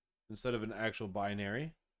it? Instead of an actual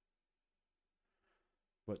binary.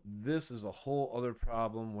 But this is a whole other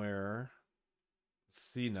problem where, let's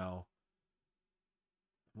see now.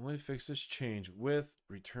 Let me fix this change with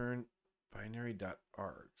return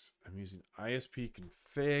binary.args. I'm using ISP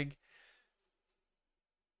config.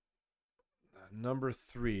 Number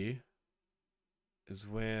 3 is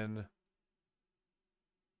when,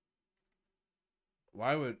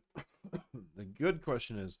 why would, the good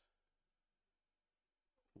question is,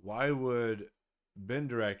 why would bin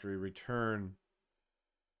directory return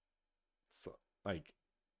like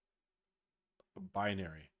a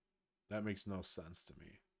binary? That makes no sense to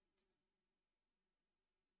me.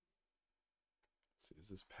 Let's see, is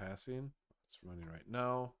this passing? It's running right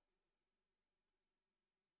now.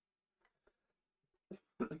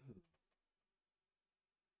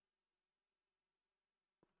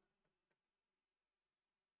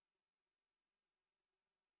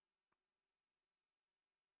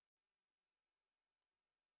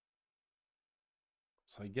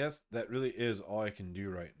 So I guess that really is all I can do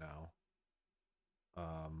right now.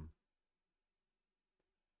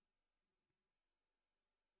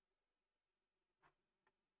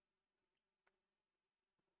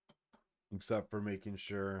 Except for making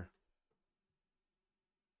sure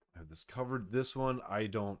I have this covered. This one I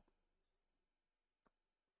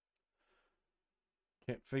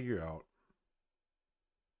can't figure out.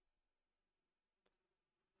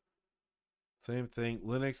 Same thing,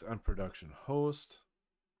 Linux on production host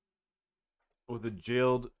with a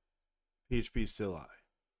jailed PHP CLI.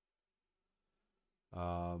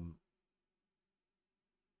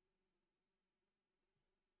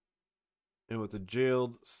 And with the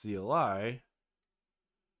jailed CLI,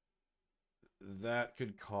 that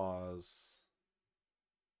could cause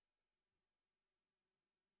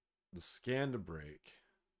the scan to break.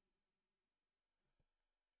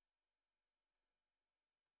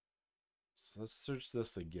 So let's search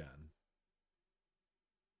this again.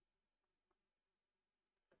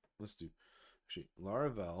 Let's do actually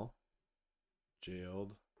Laravel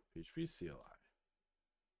jailed PHP CLI.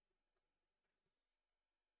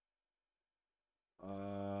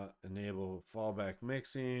 Enable fallback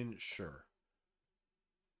mixing, sure.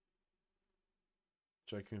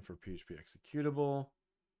 Checking for PHP executable.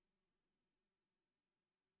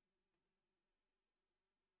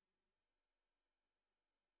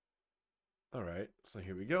 All right, so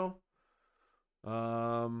here we go.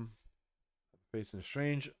 Facing a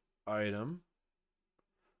strange item.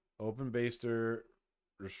 Open baster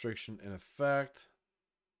restriction in effect.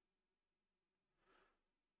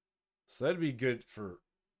 So that'd be good for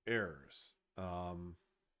errors.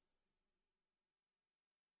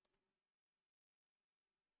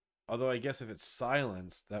 Although I guess if it's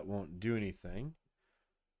silenced, that won't do anything.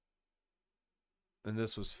 And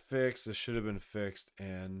this was fixed. This should have been fixed.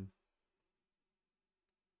 And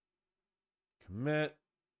commit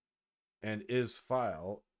and is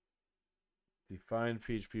file. Define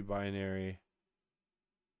PHP binary.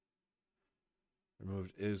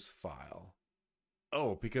 Removed is file.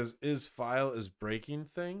 Oh, because is file is breaking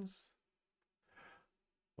things?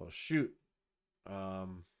 Well, shoot.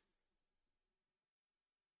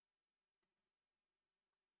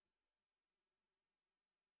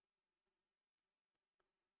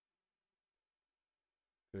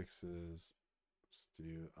 Fixes. Let's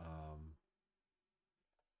do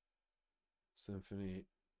Symfony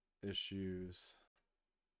issues.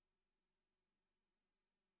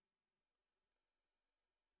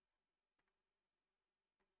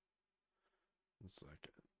 One second.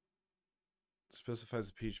 Specifies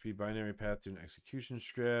a PHP binary path to an execution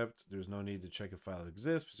script. There's no need to check if file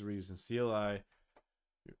exists because we're using CLI.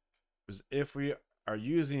 Because if we are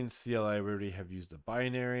using CLI, we already have used a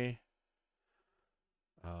binary.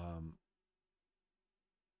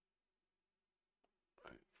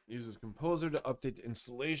 Uses Composer to update the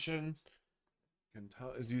installation.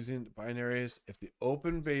 Is using binaries. If the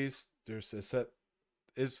open base there's a set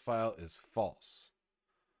is file is false.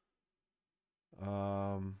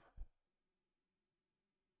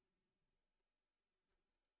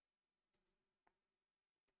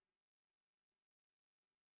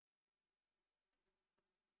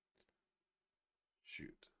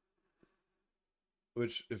 Shoot.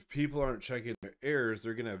 Which, if people aren't checking their errors,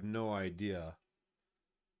 they're gonna have no idea.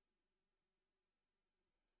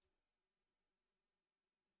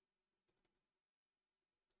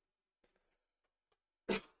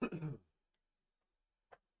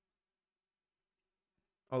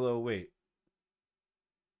 Although, wait.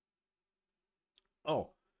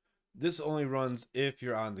 Oh, this only runs if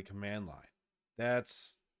you're on the command line.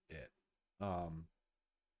 That's it.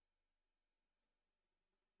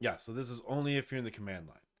 Yeah, so this is only if you're in the command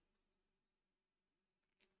line.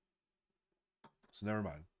 So never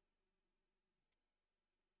mind.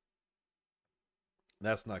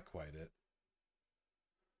 That's not quite it.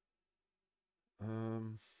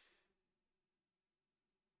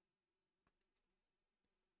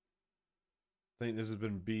 think this has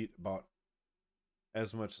been beat about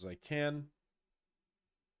as much as I can.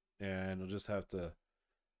 And I'll just have to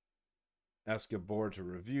ask a board to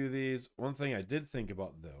review these. One thing I did think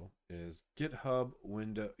about though is GitHub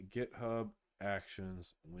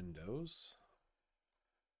Actions windows.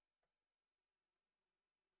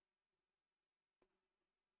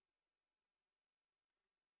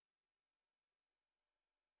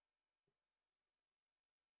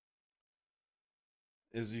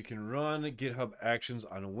 Is you can run GitHub Actions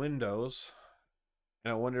on Windows,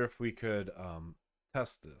 and I wonder if we could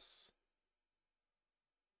test this.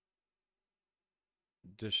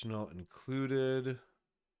 Additional included.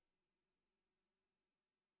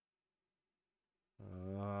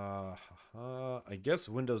 I guess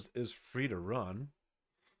Windows is free to run.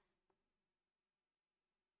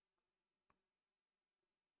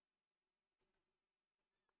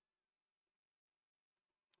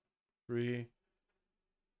 Free.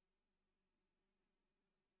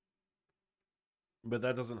 But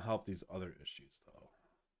that doesn't help these other issues, though.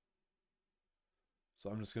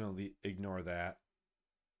 So I'm just going to ignore that.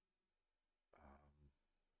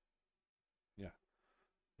 Yeah.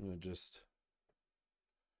 I'm going to just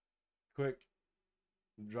quick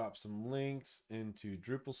drop some links into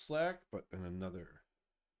Drupal Slack, but in another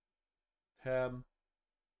tab.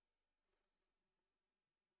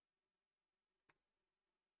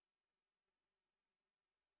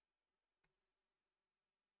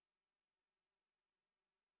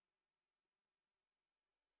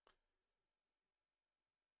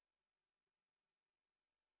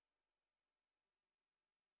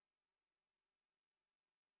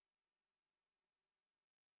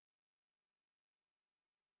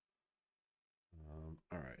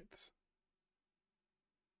 All right.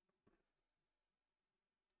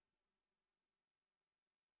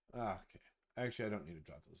 Okay. Actually, I don't need to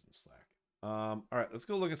drop those in Slack. All right, let's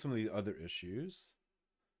go look at some of the other issues.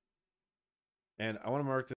 And I want to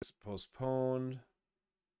mark this postponed.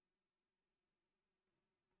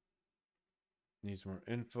 Needs more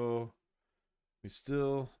info. We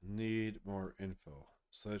still need more info,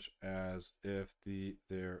 such as if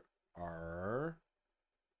there are,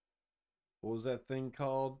 what was that thing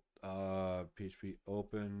called? PHP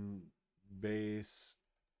open base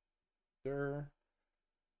dir.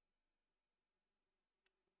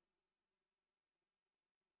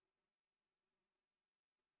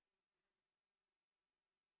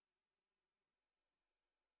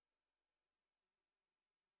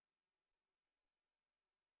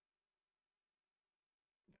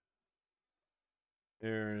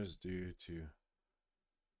 Errors due to,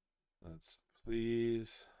 let's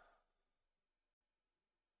please,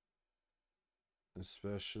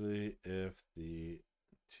 especially if the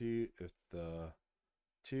two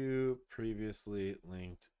previously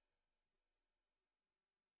linked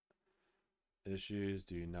issues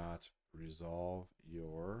do not resolve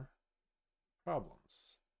your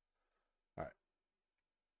problems. All right.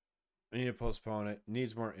 I need to postpone it.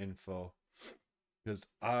 Needs more info because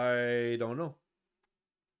I don't know.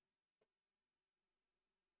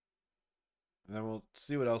 And then we'll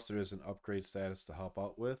see what else there is in upgrade status to help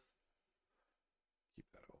out with. Keep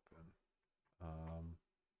that open.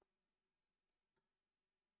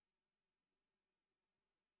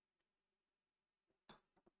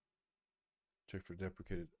 Check for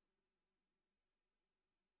deprecated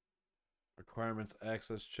requirements,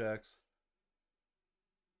 access checks.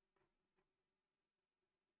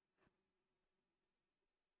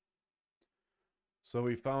 So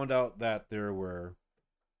we found out that there were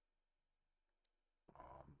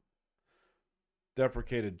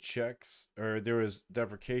deprecated checks, or there was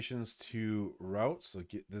deprecations to routes. So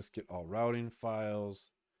get all routing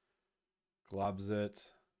files, globs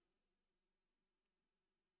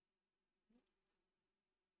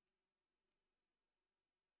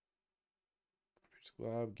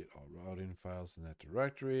glob, get all routing files in that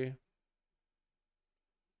directory. I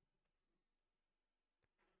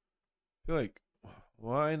feel like,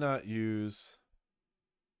 why not use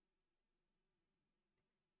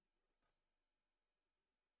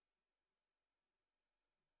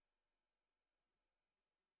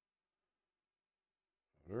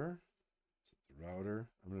router? Set the router.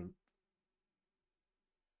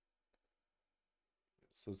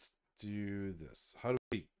 So let's do this. How do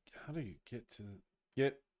you get to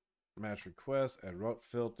get match request, add route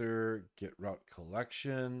filter, get route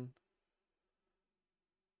collection?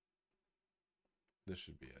 This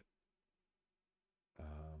should be it.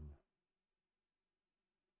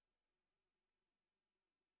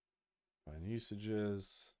 Find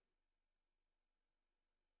usages.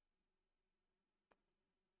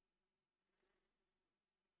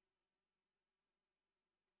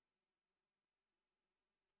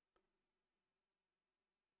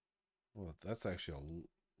 Well, that's actually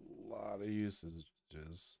a lot of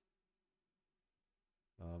usages.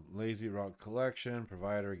 Lazy route collection,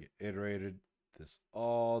 provider, get iterated. This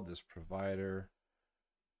provider,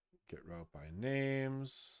 get route by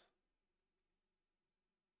names.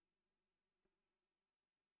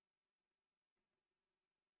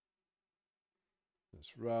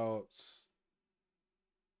 This routes.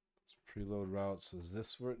 This preload routes. Is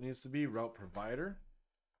this where it needs to be? Route provider.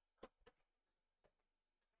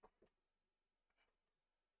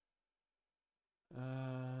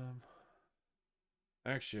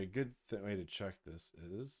 Actually, a good way to check this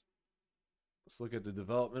is let's look at the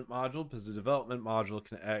development module, because the development module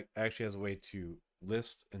can actually has a way to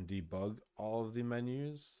list and debug all of the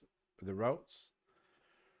menus, the routes.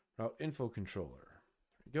 Route info controller.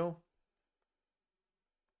 There we go.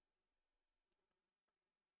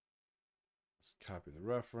 Let's copy the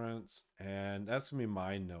reference, and that's gonna be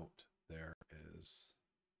my note. There is.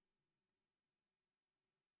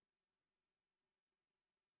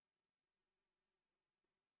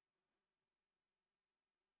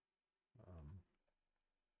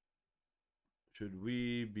 Should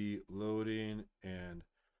we be loading and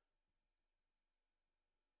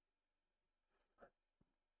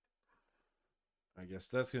I guess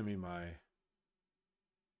that's going to be my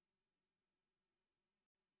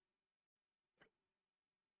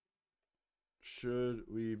should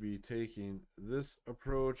we be taking this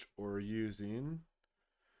approach or using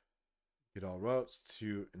get all routes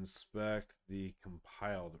to inspect the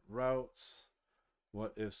compiled routes?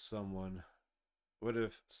 What if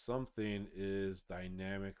something is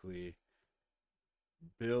dynamically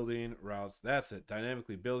building routes? That's it.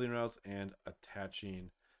 Dynamically building routes and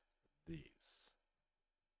attaching these.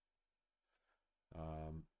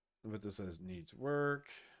 But this says needs work.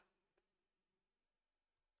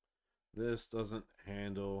 This doesn't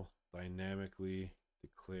handle dynamically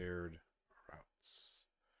declared routes,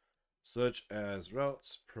 such as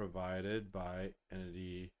routes provided by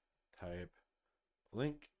entity type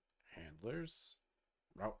link handlers,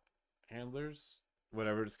 route handlers,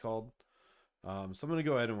 whatever it's called. So I'm going to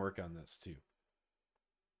go ahead and work on this too.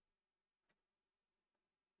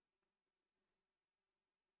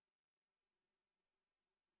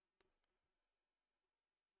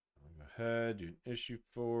 I'll go ahead, do an issue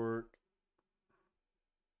fork.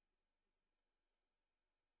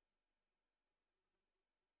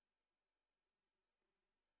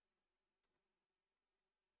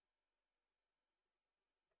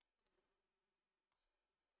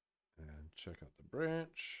 And check out the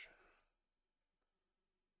branch.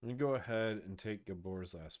 I'm going to go ahead and take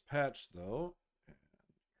Gabor's last patch though. And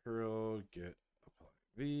curl get apply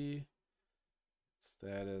v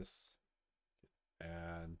status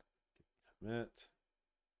add commit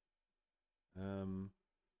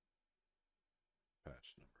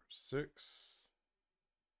patch number 6.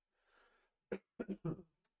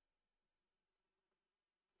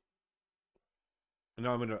 And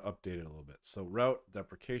now I'm going to update it a little bit. So route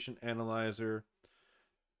deprecation analyzer,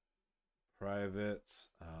 private,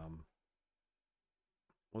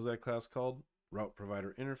 what was that class called? Route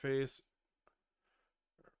provider interface.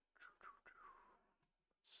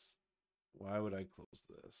 Why would I close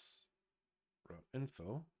this? Route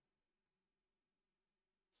info.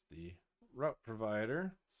 It's the route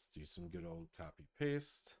provider. Let's do some good old copy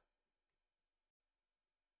paste.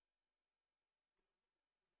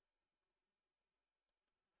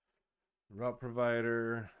 Route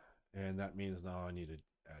provider, and that means now I need to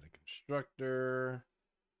add a constructor.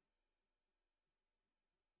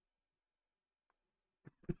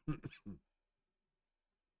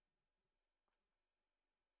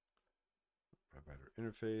 Provider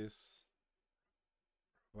interface,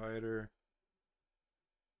 provider.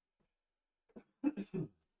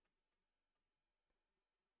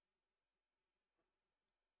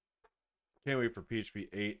 Can't wait for PHP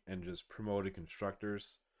 8 and just promoted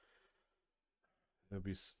constructors. It'll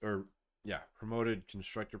be, or yeah, promoted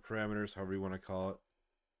constructor parameters, however you want to call it.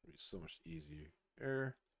 It'll be so much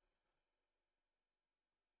easier.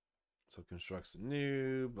 So constructs a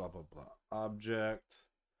new blah blah blah object.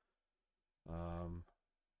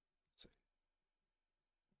 Let's say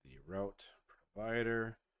the route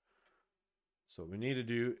provider. So what we need to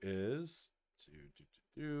do is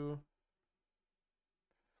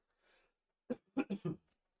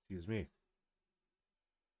excuse me.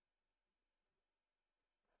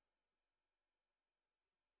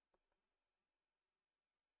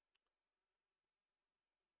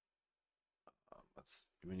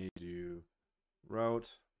 We need to do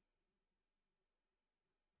route,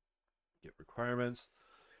 get requirements.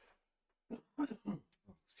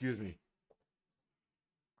 Excuse me.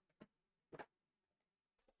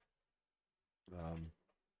 Um,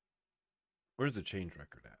 where's the change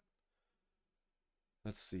record at?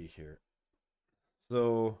 Let's see here.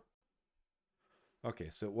 So, okay,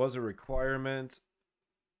 so it was a requirement,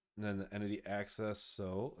 and then the entity access.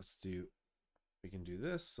 So we can do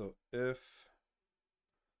this. So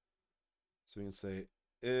we can say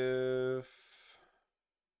if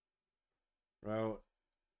route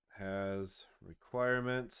has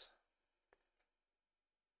requirement,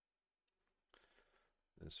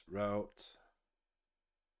 this route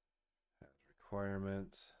has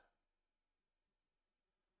requirement.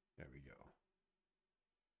 There we go.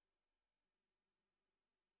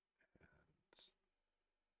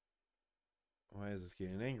 Why is this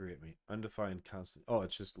getting angry at me? Undefined constant. Oh,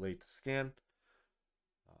 it's just late to scan.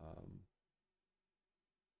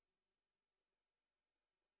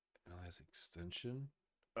 Analyze extension.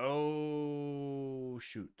 Oh,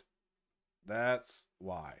 shoot. That's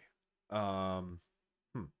why.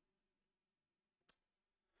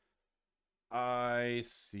 I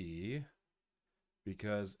see.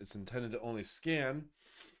 Because it's intended to only scan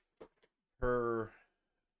per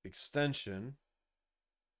extension.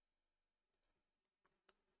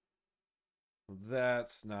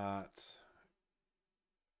 That's not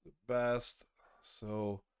the best.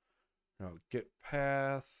 So, get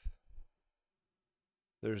path.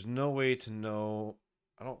 There's no way to know.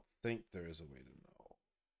 I don't think there is a way to know.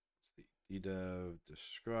 Let's see. DDEV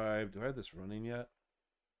describe. Do I have this running yet?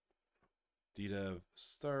 DDEV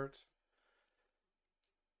start.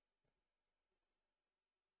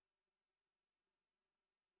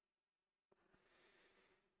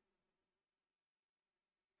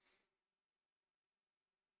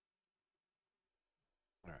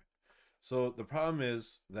 All right. So the problem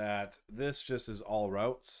is that this just is all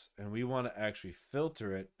routes, and we want to actually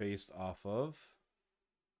filter it based off of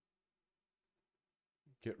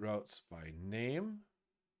get routes by name,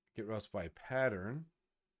 get routes by pattern,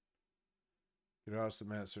 get routes that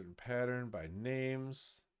match a certain pattern by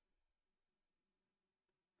names,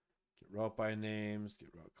 get route by names,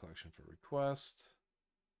 get route collection for request.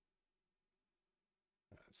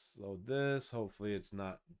 So this, hopefully it's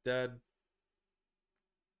not dead,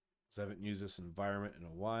 because I haven't used this environment in a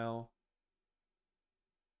while.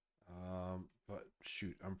 But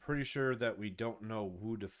shoot, I'm pretty sure that we don't know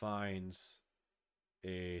who defines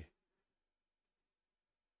a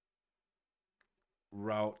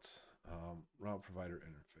route provider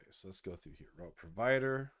interface. Let's go through here. Route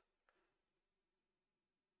provider,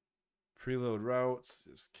 preload routes,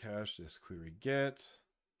 this cache, this query get,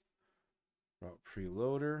 route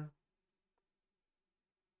preloader.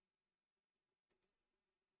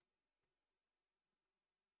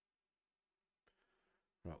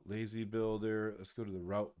 Route lazy builder. Let's go to the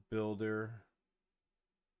route builder.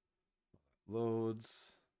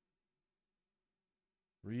 Loads.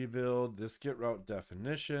 Rebuild. This get route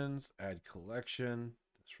definitions. Add collection.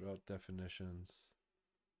 This route definitions.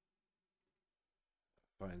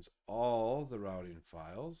 Finds all the routing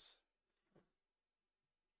files.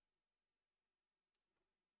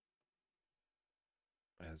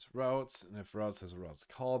 Adds routes. And if routes has a routes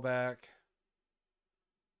callback.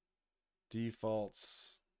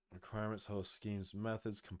 Defaults. Requirements, host schemes,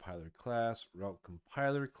 methods, compiler class, route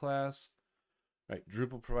compiler class. Right,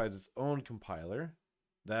 Drupal provides its own compiler.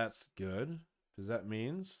 That's good, because that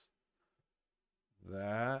means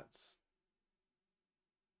that,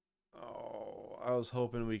 oh, I was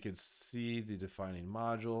hoping we could see the defining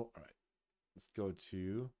module. All right, let's go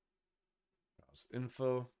to browse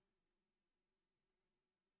info.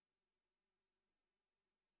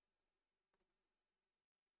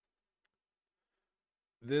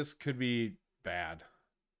 This could be bad.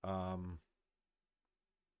 Or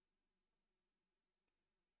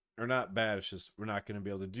not bad, it's just we're not going to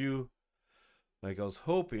be able to do like I was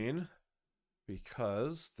hoping,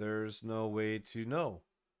 because there's no way to know.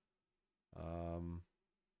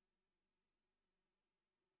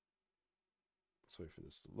 Let's wait for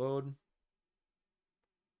this to load.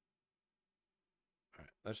 All right,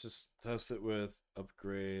 let's just test it with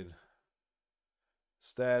upgrade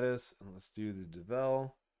status, and let's do the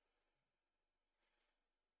devel.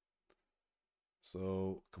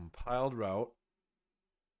 So compiled route,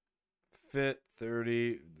 fit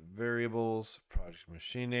 30 variables, project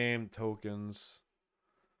machine name, tokens.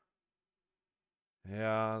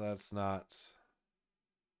 Yeah, that's not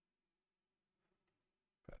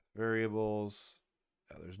variables.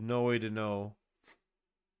 Yeah, there's no way to know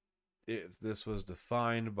if this was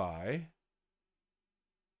defined by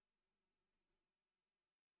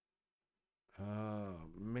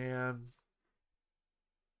man.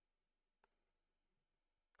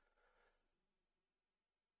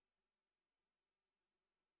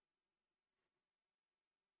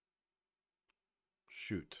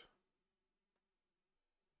 Shoot.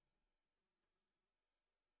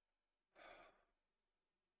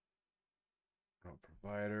 Route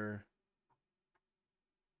provider.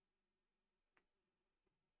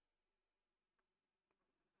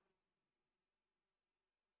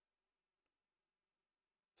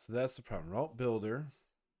 So that's the problem. Route builder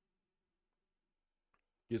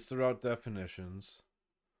gets the route definitions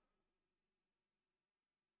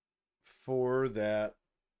for that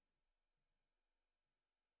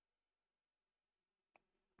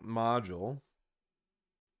module.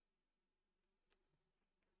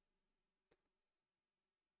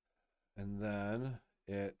 And then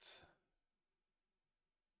it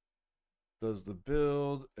does the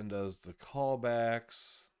build and does the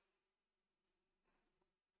callbacks.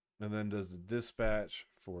 And then does the dispatch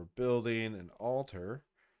for building and alter.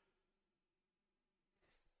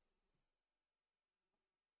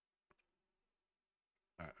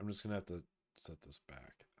 All right, I'm just going to have to set this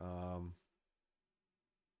back.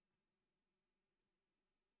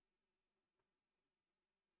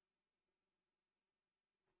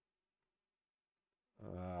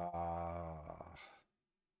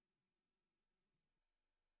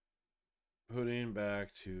 Putting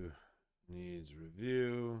back to needs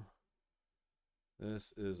review.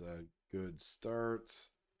 This is a good start.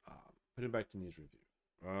 Put it back to needs review.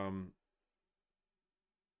 Okay.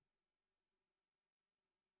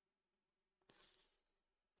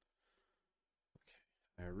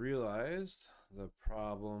 I realized the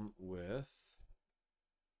problem with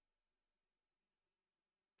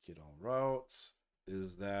get all routes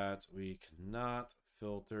is that we cannot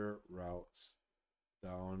filter routes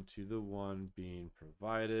down to the one being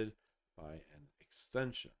provided by an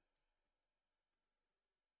extension.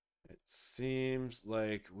 It seems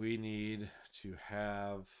like we need to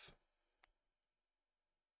have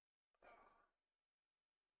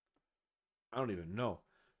I don't even know.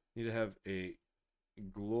 Need to have a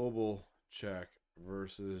global check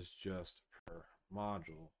versus just per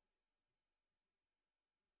module.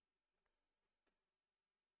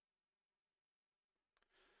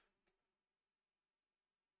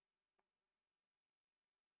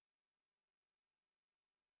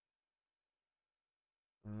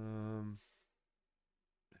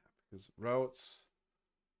 Because routes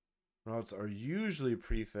are usually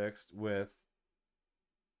prefixed with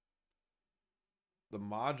the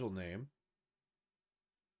module name.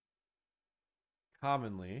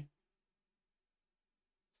 Commonly,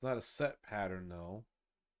 it's not a set pattern though.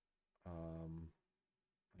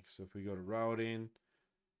 Like so, if we go to routing,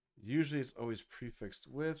 usually it's always prefixed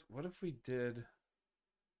with. What if we did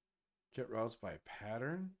get routes by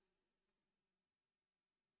pattern?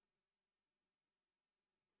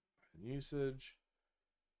 And usage.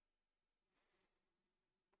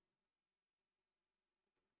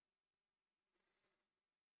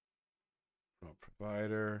 Route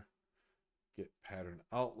provider. Get pattern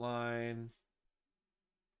outline.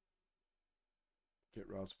 Get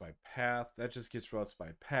routes by path. That just gets routes by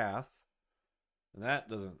path. And that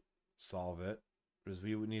doesn't solve it. Because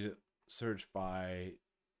we would need to search by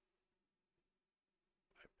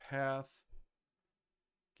path.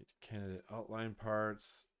 Get candidate outline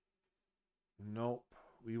parts. Nope.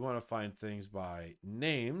 We want to find things by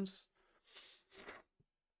names.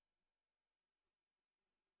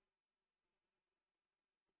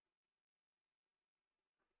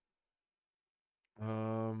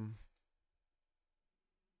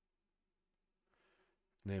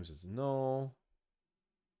 Names is null.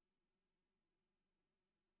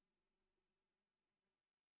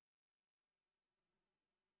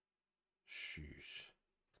 Sheesh.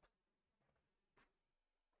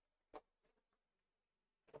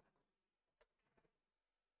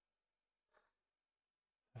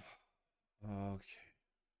 Okay.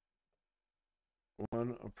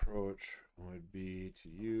 One approach would be to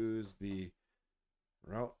use the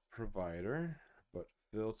route provider, but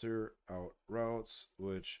filter out routes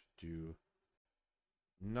which do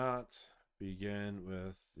not begin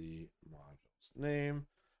with the module's name.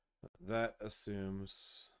 That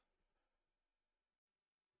assumes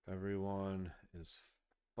everyone is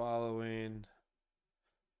following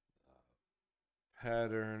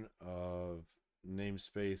pattern of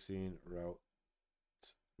namespacing route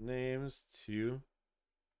names to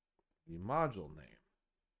the module name.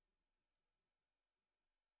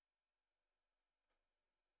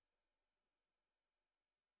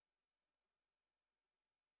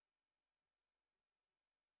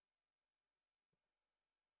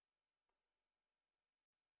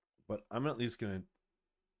 But I'm at least going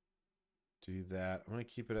to do that. I'm going to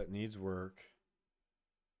keep it at needs work.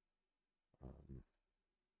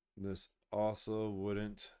 This also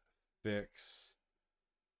wouldn't fix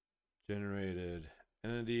generated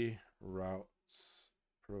entity routes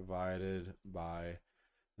provided by,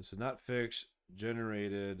 this is not fixed,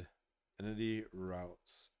 generated entity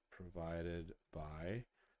routes provided by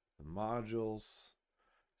the modules.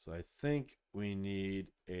 So I think we need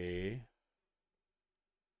a,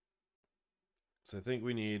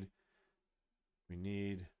 we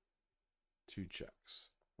need two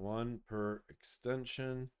checks, one per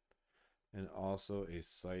extension and also a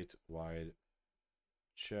site-wide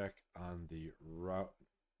check on the route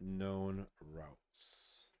known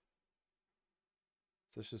routes.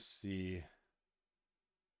 So let's just see.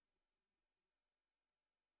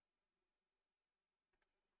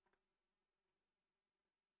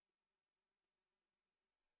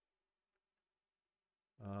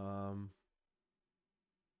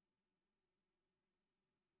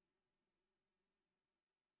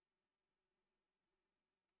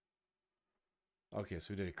 Okay, so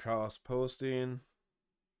we did a cross posting.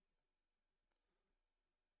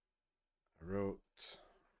 I wrote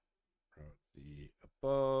the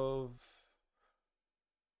above.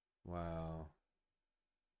 Wow.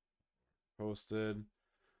 Posted.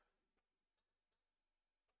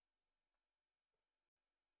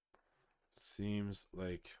 Seems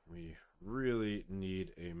like we really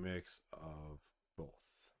need a mix of both.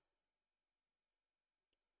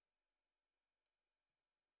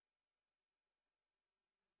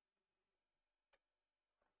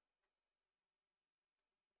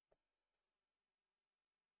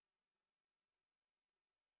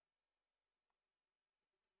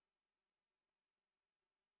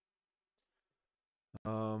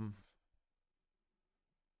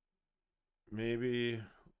 Maybe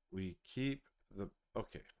we keep the,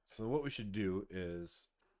 okay, so what we should do is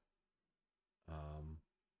I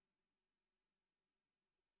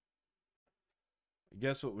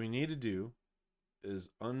guess what we need to do is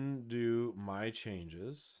undo my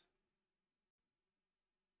changes.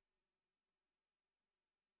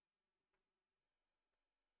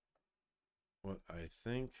 What I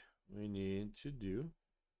think we need to do,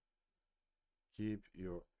 keep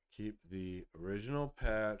the original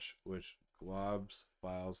patch which globs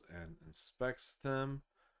files and inspects them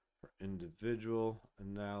for individual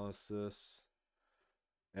analysis.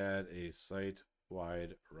 Add a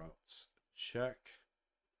site-wide routes check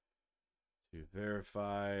to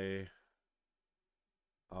verify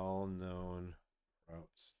all known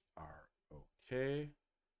routes are okay.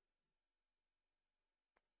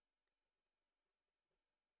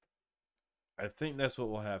 I think that's what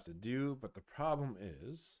we'll have to do, but the problem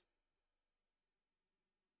is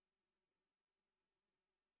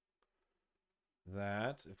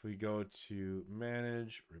that if we go to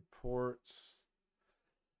manage reports,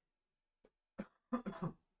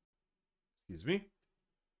 excuse me.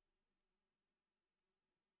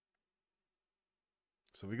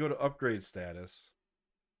 So we go to upgrade status.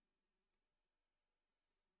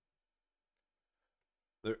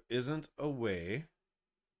 There isn't a way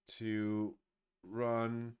to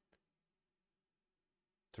run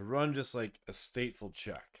just like a stateful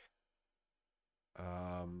check.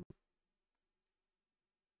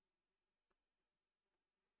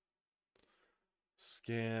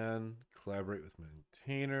 Scan, collaborate with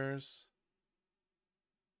maintainers.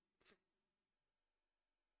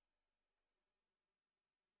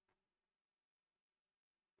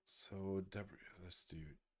 So let's do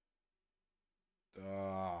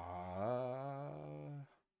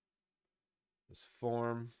this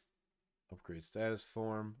form, upgrade status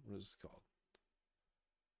form. What is it called?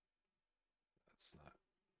 That's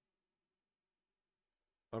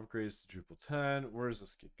not upgrades to Drupal 10. Where does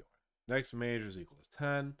this get going? Next major is equal to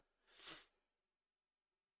 10.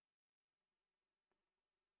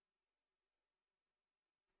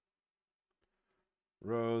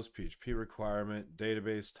 Rows, PHP requirement,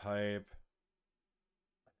 database type.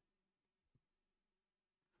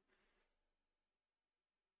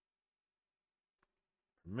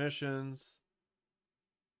 Permissions.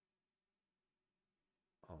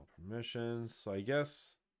 All permissions. So I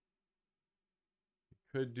guess you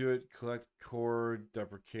could do it, collect core,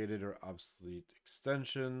 deprecated, or obsolete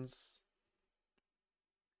extensions.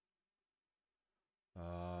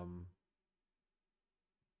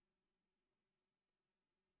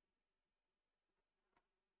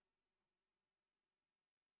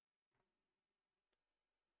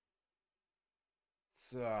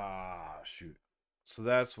 Shoot. So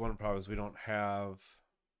that's one problem is we don't have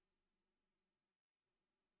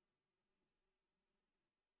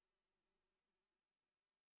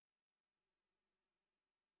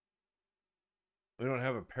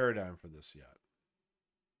a paradigm for this yet.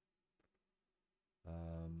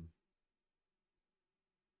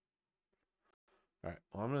 All right.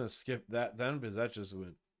 Well, I'm gonna skip that then because that just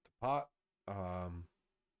went to pot.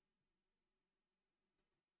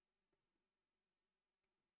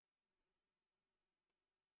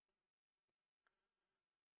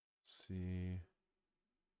 See.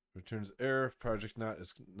 Returns error if project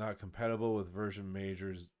is not compatible with version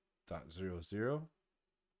majors .00.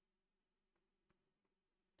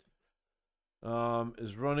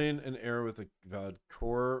 Is running an error with a valid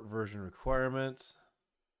core version requirement.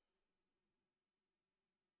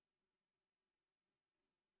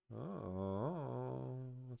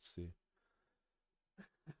 Oh, let's see.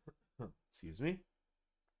 Excuse me.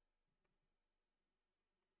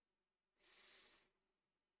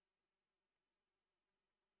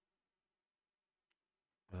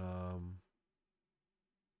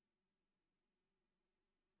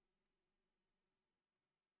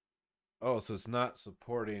 Oh, so it's not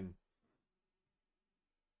supporting.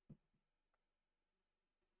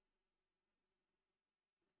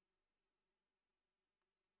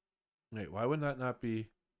 Wait, why would that not be?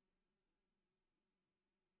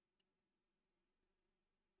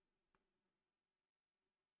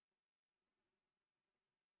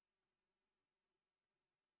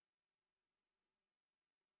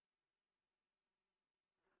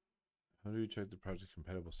 How do you check the project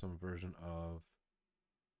compatible with some version of?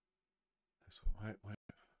 Why?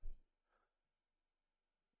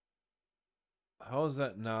 How is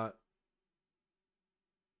that not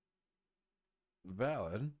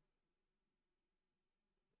valid?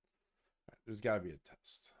 There's got to be a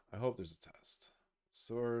test. I hope there's a test.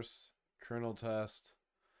 Source, kernel test.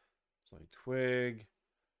 It's like twig.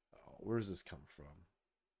 Oh, where does this come from?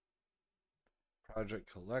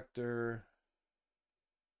 Project collector.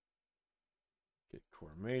 Get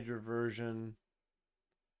core major version.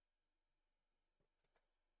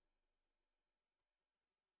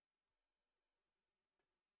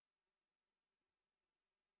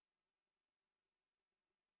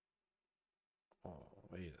 Oh,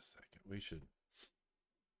 wait a second. We should.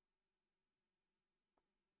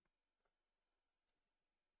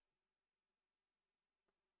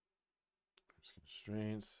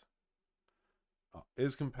 Constraints. Oh,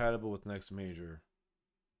 is compatible with next major.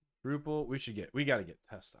 Drupal. We got to get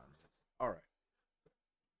tests on this. All right.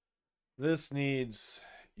 This needs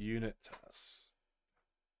unit tests.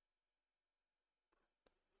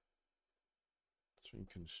 String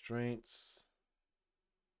constraints.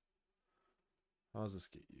 How does this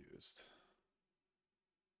get used?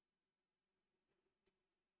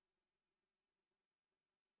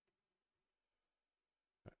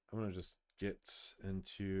 I'm going to just get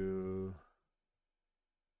into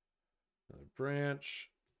another branch.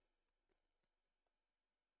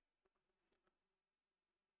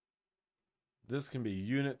 This can be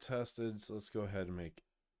unit tested, so let's go ahead and make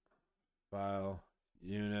file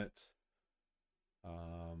unit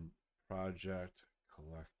project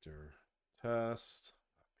collector test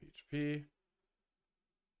PHP.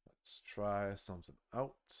 Let's try something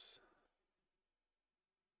out.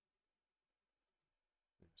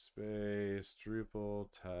 Space Drupal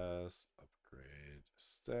test upgrade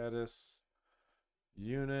status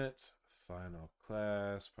unit final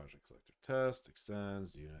class project collector test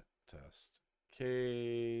extends unit test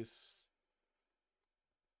case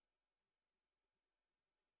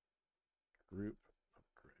group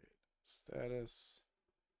upgrade status.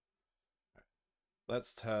 Right.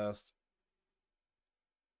 Let's test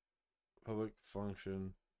public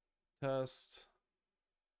function test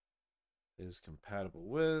is compatible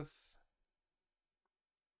with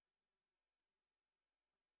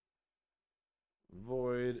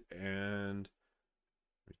void and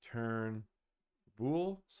return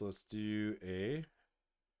bool. So let's do a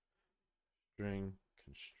string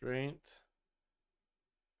constraint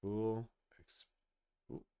bool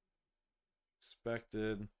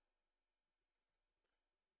expected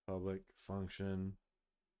public function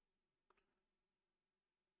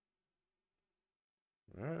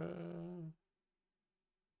let's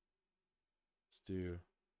do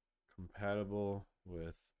compatible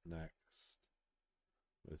with next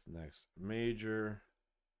major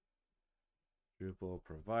Drupal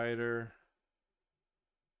provider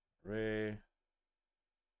array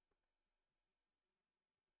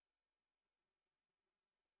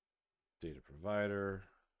data provider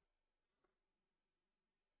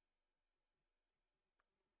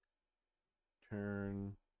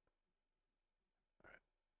turn. All right.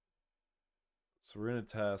 So we're going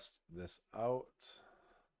to test this out.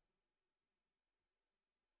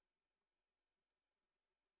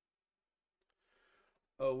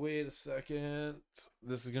 Oh, wait a second.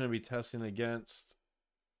 This is going to be testing against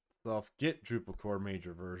self-get Drupal core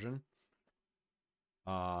major version.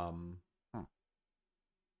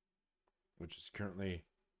 which is currently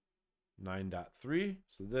 9.3.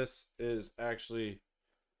 So this is actually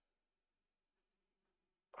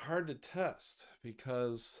hard to test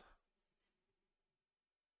because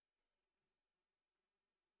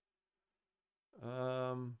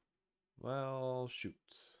well, shoot.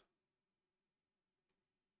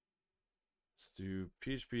 Let's do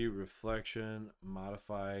PHP reflection,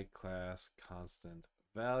 modify class constant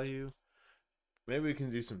value. Maybe we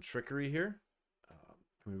can do some trickery here.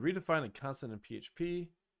 Can we redefine a constant in PHP?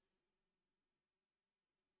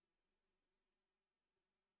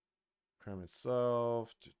 Cram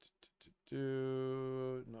itself.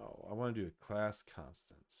 No, I want to do a class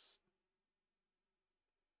constants.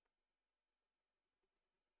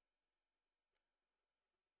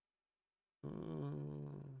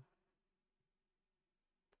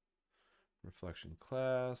 Reflection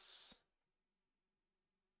class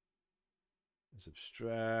is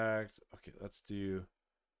abstract. Okay, let's do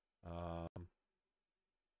all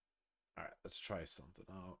right, let's try something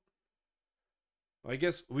out. I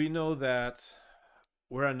guess we know that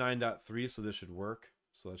we're on 9.3, so this should work.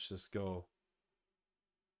 So let's just go.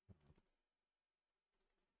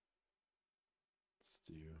 Let's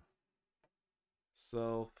do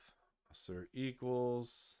self assert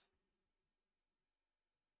equals.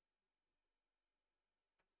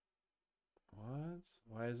 What?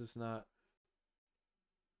 Why is this not?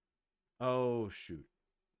 Oh, shoot.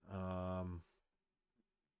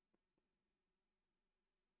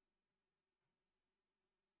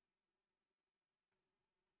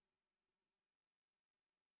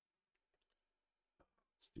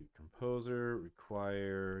 Let's do composer,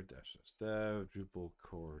 require, dash dev, Drupal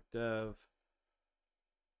core dev.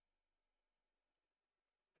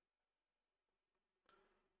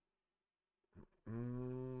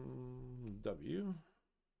 W.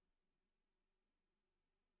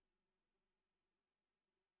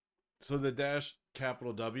 So the dash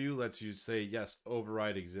capital W lets you say, yes,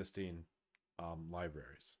 override existing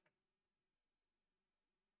libraries.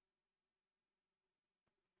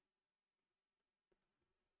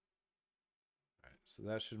 All right, so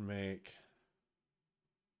that should make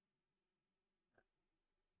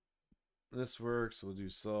this work. So we'll do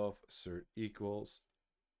self assert equals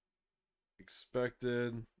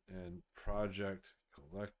expected and project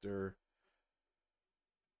collector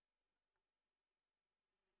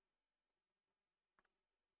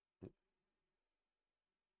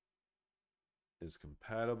is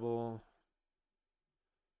compatible.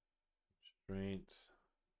 Constraint.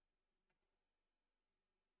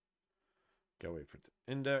 Gotta wait for it to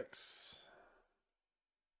index.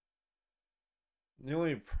 The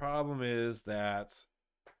only problem is that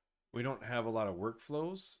we don't have a lot of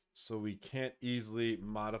workflows, so we can't easily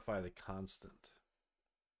modify the constant.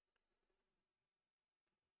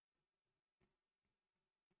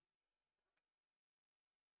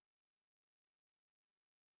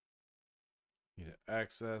 Need to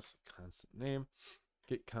access constant name,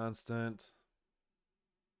 get constant.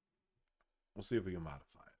 We'll see if we can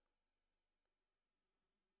modify it.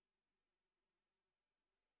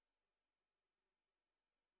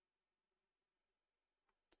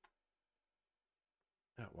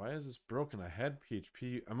 Yeah, why is this broken? I had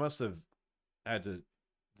PHP. I must have had to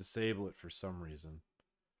disable it for some reason.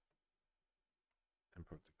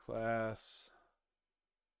 Import the class.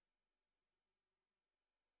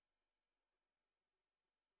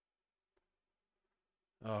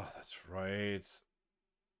 Oh, that's right.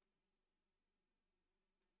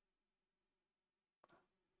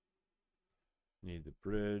 Need the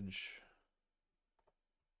bridge.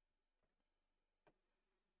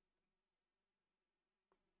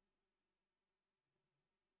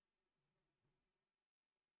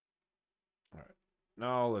 All right.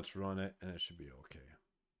 Now let's run it and it should be okay.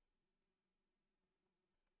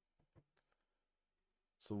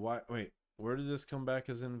 So why, wait, where did this come back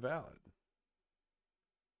as invalid?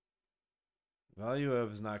 Value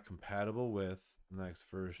of is not compatible with the next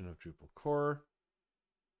version of Drupal core.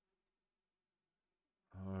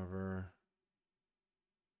 However,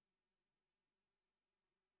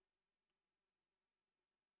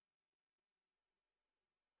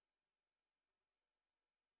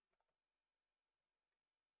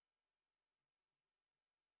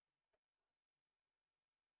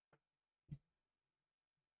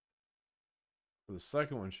 the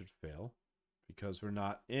second one should fail because we're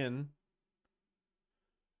not in,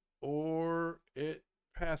 or it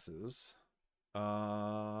passes.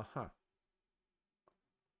 Well,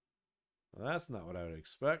 that's not what I would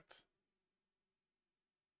expect.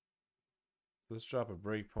 Let's drop a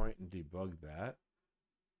breakpoint and debug that.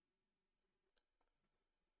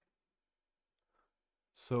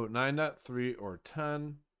 So 9.3 or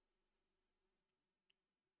 10.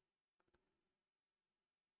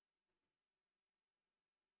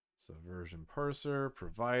 So version parser,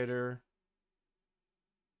 provider.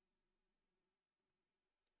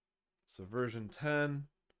 So version 10,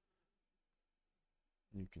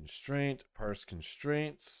 new constraint, parse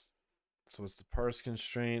constraints. So what's the parse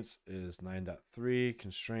constraints is 9.3.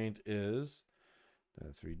 Constraint is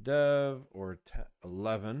 9.3 dev or 10,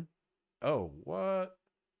 11. Oh, what?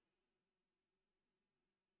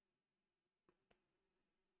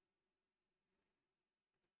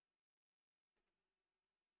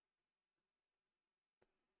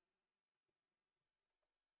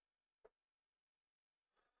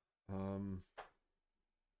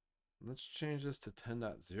 Let's change this to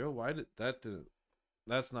 10.0. Why did that didn't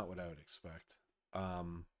that's not what I would expect.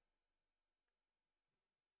 And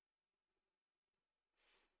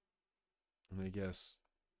I guess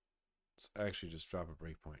let's actually just drop a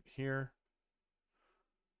breakpoint here.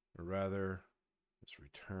 Or rather, let's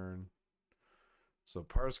return. So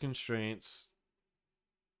parse constraints.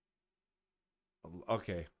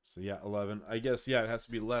 Okay, so yeah, 11. I guess, yeah, it has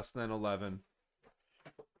to be less than 11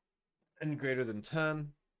 and greater than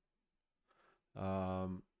 10.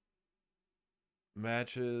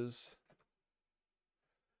 Matches.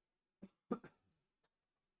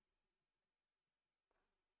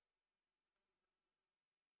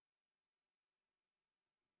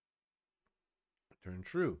 Return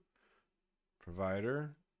true.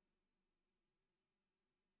 Provider.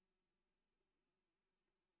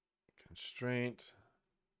 Constraint.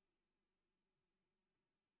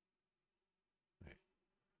 Wait.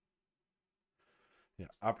 Yeah,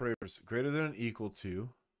 operators greater than or equal to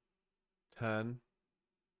 10.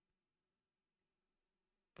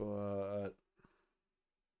 But all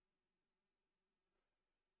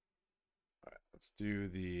right, let's do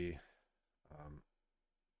the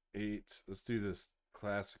 8. Let's do this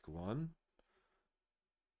classic one.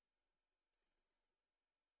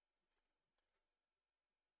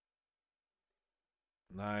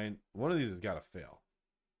 9. One of these has got to fail.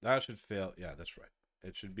 That should fail. Yeah, that's right.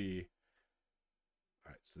 It should be.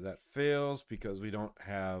 All right, so that fails because we don't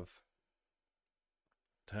have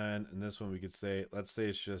 10. And this one we could say, let's say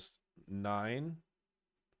it's just 9.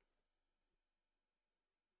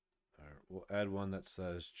 All right, we'll add one that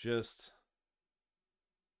says just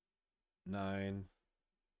 9.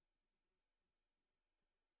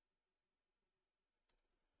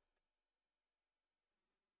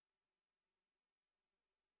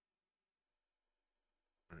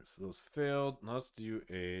 All right, so those failed. Now let's do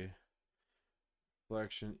a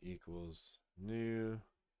reflection equals new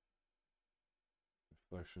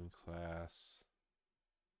reflection class.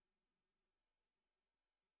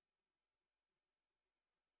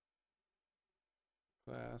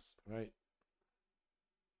 Class, right?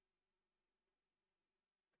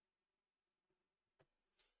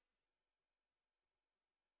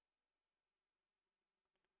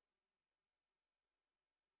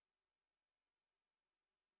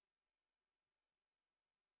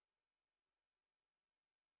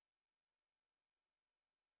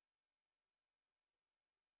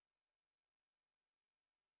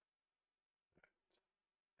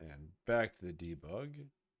 And back to the debug.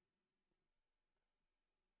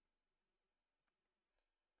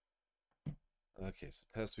 Okay, so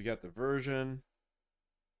test, we got the version.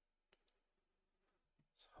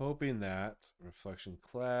 Hoping that reflection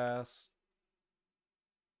class,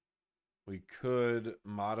 we could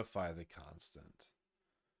modify the constant.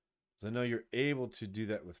 So I know you're able to do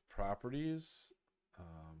that with properties.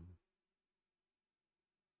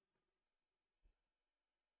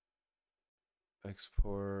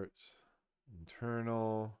 Export,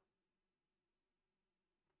 internal,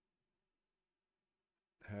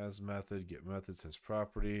 has method, get methods has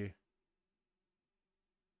property,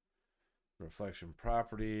 reflection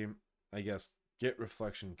property. I guess get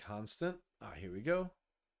reflection constant. Ah, here we go.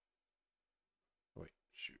 Wait,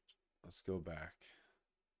 shoot. Let's go back.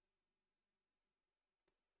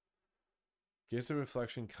 Gets a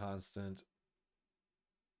reflection constant.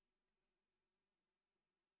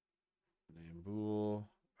 Name bool,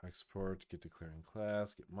 export, get declaring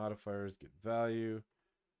class, get modifiers, get value,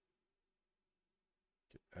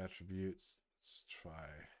 get attributes. Let's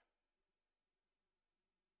try.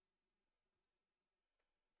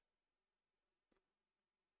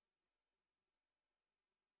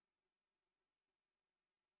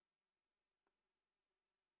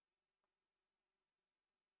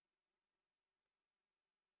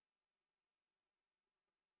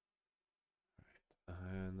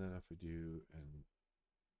 And then if we do an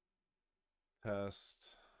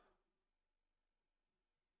test,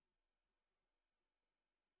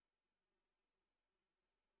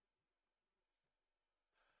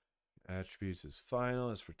 attributes is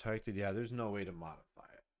final, is protected. Yeah, there's no way to modify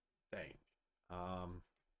it.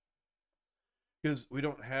 Because we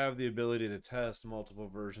don't have the ability to test multiple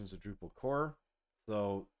versions of Drupal core,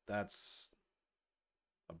 so that's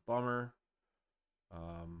a bummer.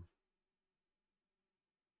 um,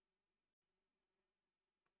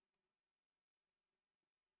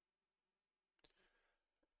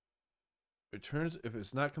 Returns if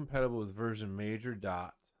it's not compatible with version major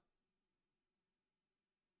dot.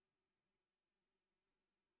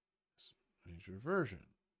 Major version.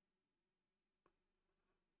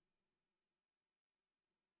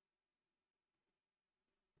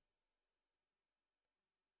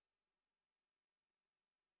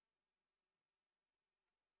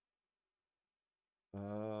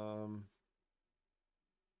 Um,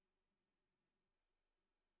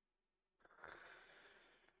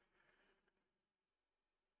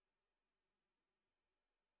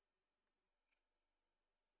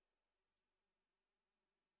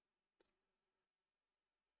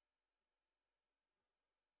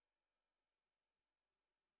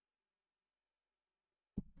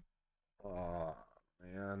 oh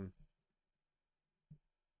man,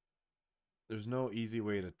 there's no easy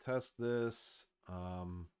way to test this.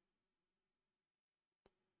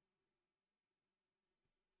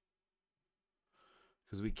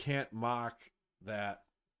 Because we can't mock that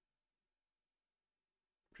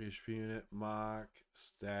PHP unit mock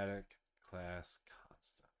static class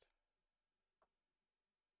constant.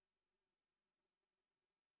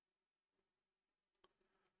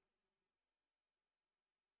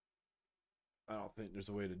 I don't think there's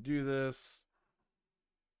a way to do this.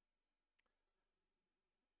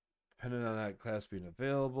 Depending on that class being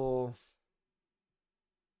available.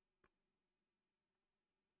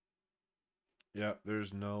 Yep,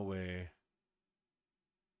 there's no way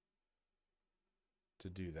to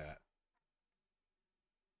do that.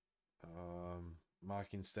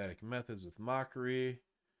 Mocking static methods with mockery.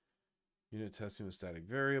 Unit testing with static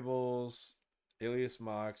variables. Alias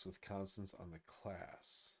mocks with constants on the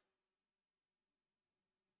class.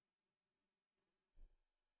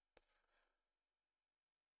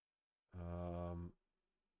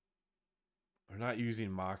 We're not using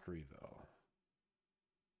mockery though.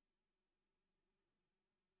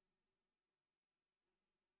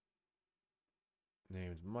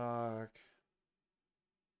 Named mock.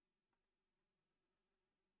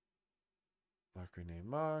 Mockery name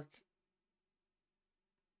mock.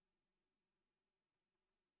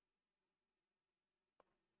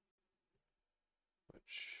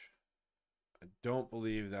 Which I don't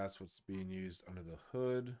believe that's what's being used under the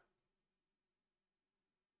hood.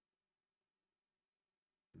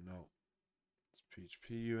 No. It's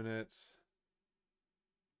PHP units.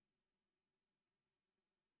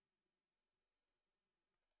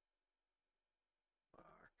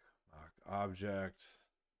 Mock object.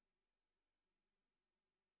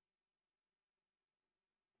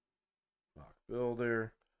 Mock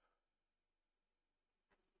builder.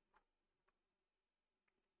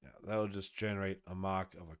 Yeah, that'll just generate a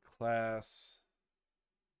mock of a class.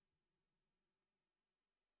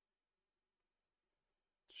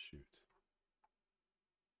 Shoot.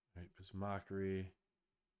 Right, this mockery.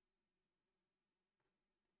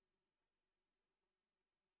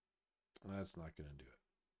 That's not going to do it.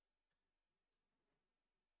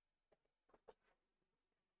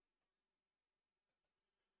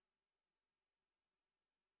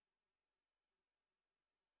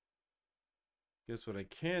 Guess what I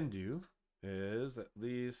can do is at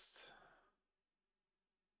least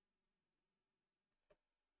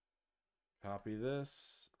copy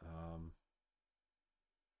this.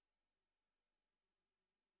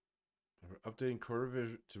 We're updating core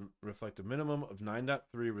revision to reflect a minimum of 9.3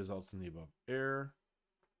 results in the above error.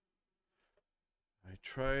 I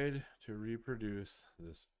tried to reproduce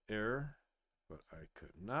this error, but I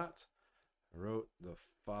could not. I wrote the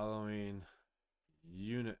following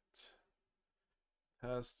unit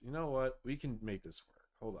test. You know what? We can make this work.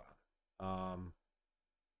 Hold on.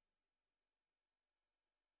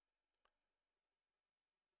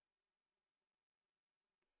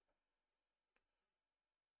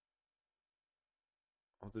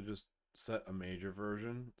 I'll have to just set a major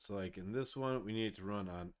version. So like in this one, we need to run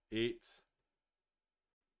on 8.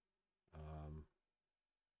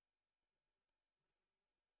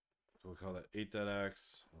 So we'll call that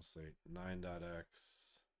 8.x. We'll say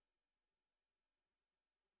 9.x.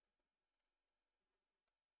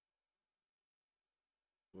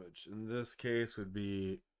 Which in this case would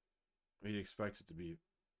be, we'd expect it to be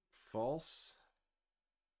false.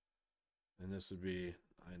 And this would be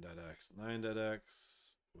 9.x.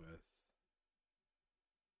 9.x with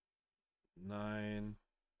 9.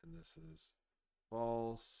 And this is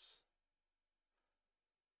false.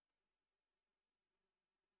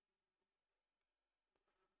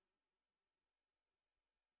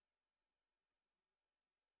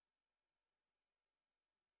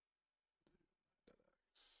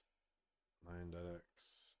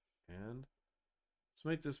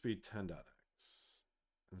 Let's make this be 10.x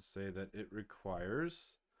and say that it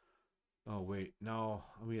requires, oh wait, no,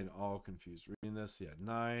 I'm getting all confused reading this. Yeah,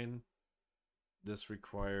 9. This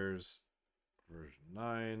requires version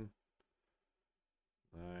 9,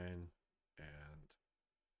 9, and 10.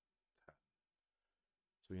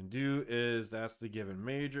 So we can do is that's the given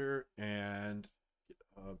major, and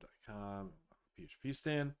github.com PHP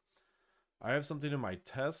stand. I have something in my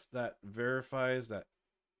test that verifies that,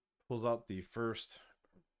 pulls out the first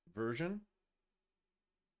version.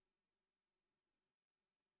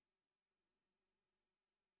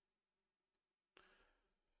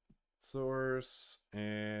 Source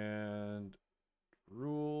and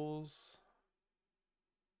rules.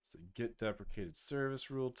 So get deprecated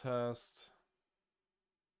service rule test.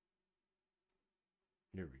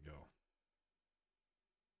 Here we go.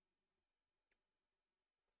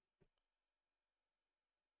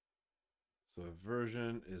 So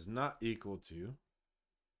version is not equal to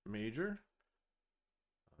major.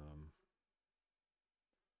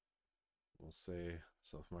 We'll say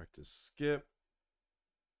self-marked to skip.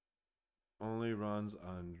 Only runs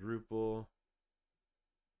on Drupal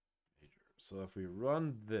major. So if we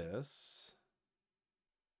run this,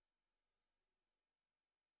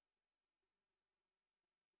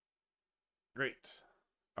 great.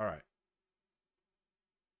 All right.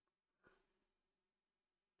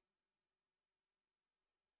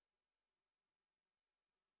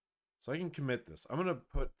 So I can commit this. I'm going to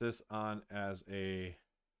put this on as a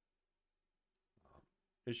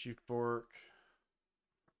issue fork.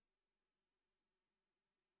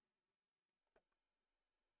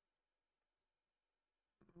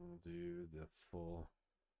 We'll do the full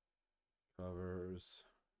covers,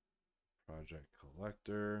 project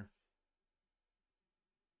collector.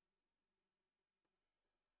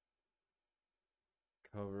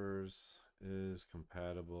 Covers is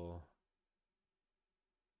compatible.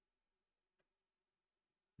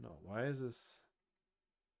 No, why is this?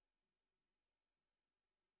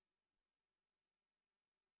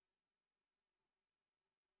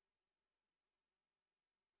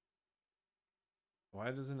 Why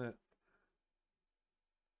doesn't it?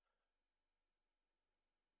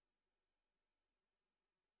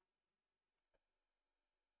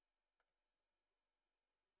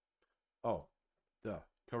 Oh, duh.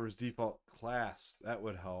 Covers default class. That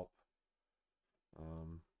would help.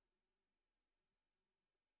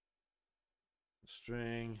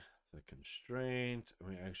 String, the constraint, and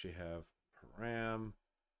we actually have param,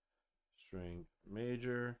 string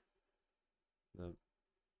major. The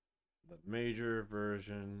major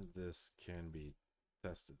version, this can be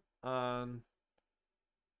tested on.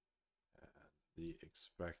 And the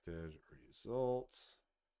expected results.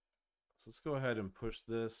 So let's go ahead and push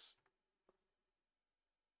this.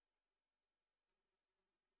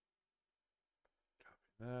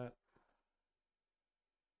 Copy that.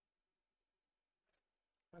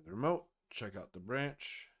 Add the remote, check out the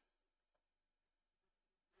branch.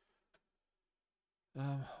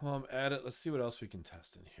 While I'm at it, let's see what else we can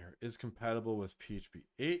test in here. Is compatible with PHP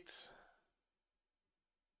 8.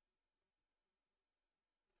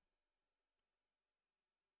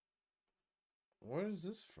 Where is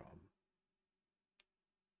this from?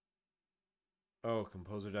 Oh,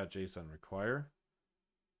 composer.json require.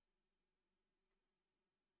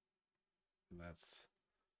 And that's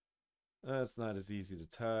not as easy to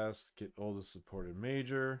test. Get oldest supported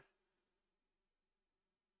major.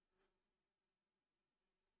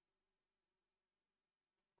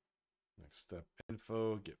 Next step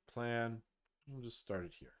info, get plan. We'll just start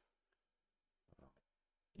it here.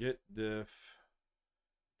 Get diff,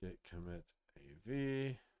 get commit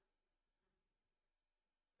AV,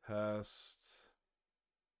 test.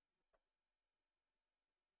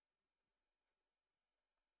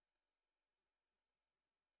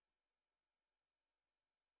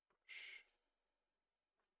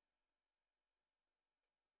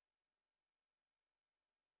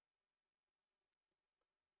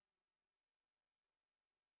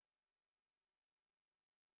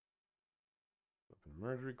 Open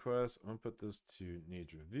merge request. I'm gonna put this to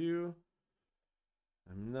needs review.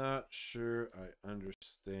 I'm not sure I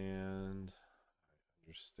understand.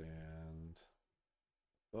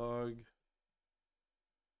 Bug.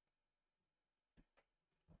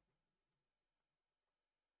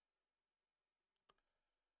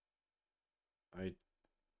 I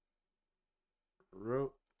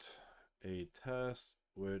wrote a test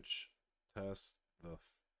which tests the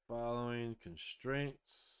following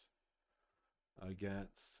constraints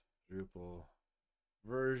against Drupal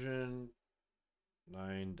version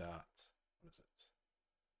 9. What is it?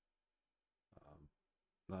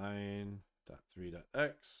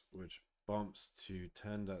 9.3.x, which bumps to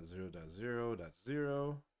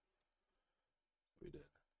 10.0.0.0. We did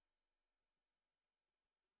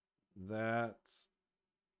that.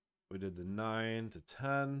 We did the 9 to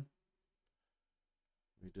 10.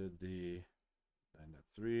 We did the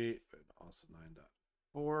 9.3 and also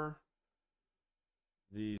 9.4.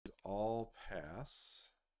 These all pass.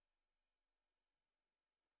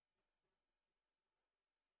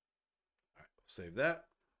 All right, we'll save that.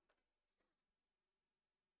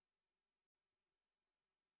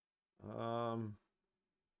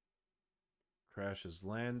 Crashes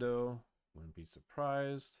Lando. Wouldn't be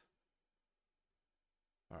surprised.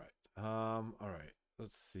 All right. All right.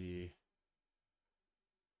 Let's see.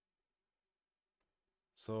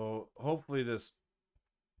 So hopefully this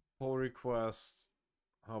pull request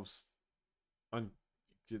helps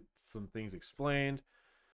get some things explained.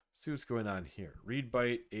 See what's going on here. Read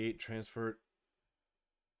byte 8 transport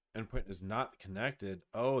endpoint is not connected.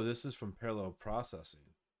 Oh, this is from parallel processing.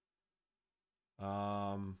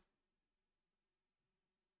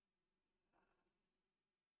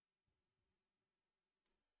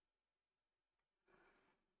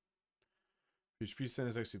 PHP Stand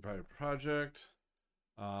is actually part of the project.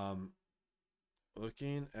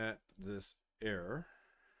 Looking at this error,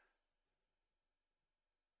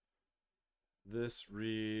 this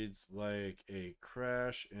reads like a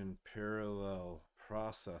crash in parallel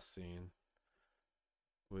processing,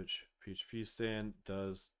 which PHP Stand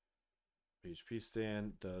does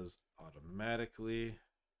automatically.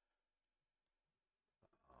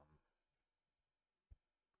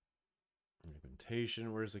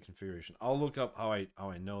 Implementation, where's the configuration? I'll look up how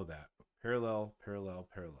I know that. Parallel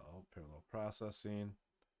processing.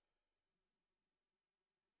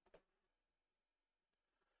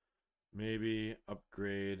 Maybe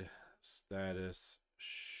upgrade status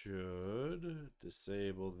should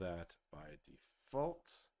disable that by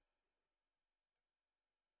default.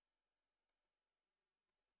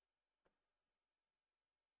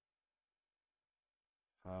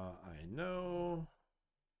 I know.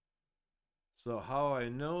 So how I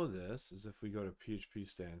know this is if we go to PHP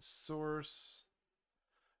Stand source.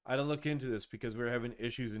 I had to look into this because we were having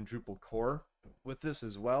issues in Drupal core with this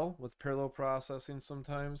as well, with parallel processing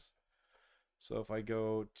sometimes. So if I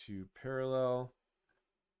go to parallel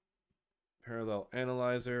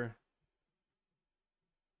analyzer,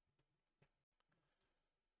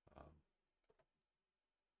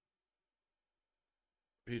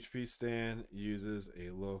 PHP Stand uses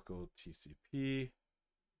a local TCP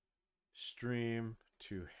stream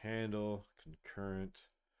to handle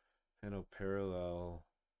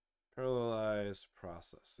parallelized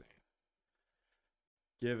processing.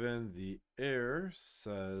 Given the error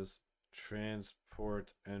says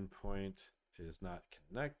transport endpoint is not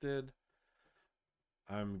connected,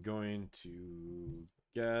 I'm going to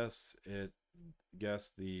guess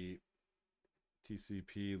the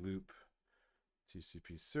TCP loop,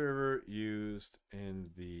 TCP server used in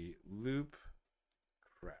the loop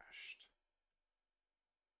crashed.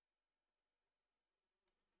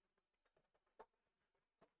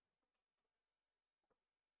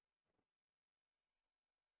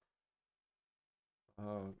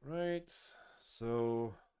 All right,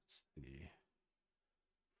 so let's see.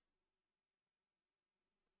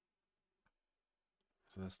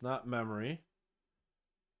 So that's not memory.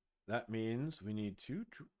 That means we need to,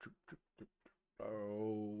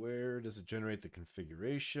 where does it generate the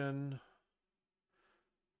configuration?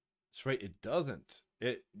 That's right, it doesn't.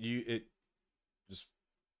 It just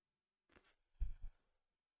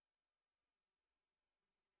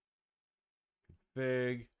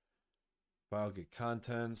config, file get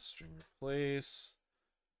contents, string replace.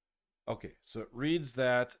 Okay, so it reads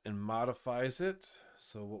that and modifies it.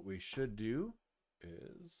 So what we should do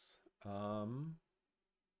is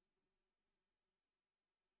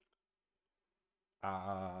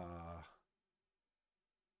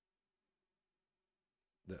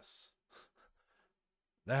this.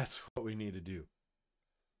 That's what we need to do.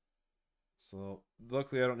 So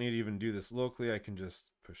luckily I don't need to even do this locally. I can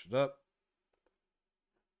just push it up.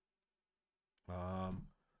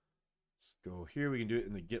 Let's go here. We can do it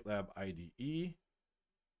in the GitLab IDE.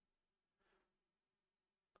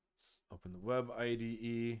 Let's open the web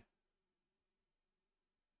IDE.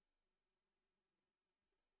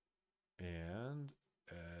 And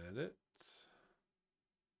edit.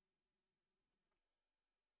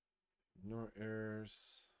 Ignore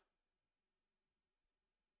errors.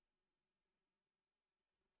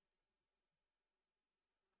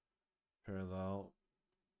 Parallel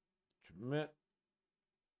commit.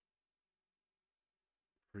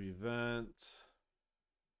 Prevent.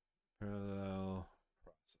 Parallel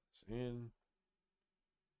process in.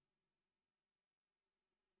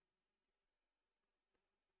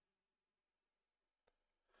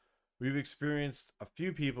 we've experienced a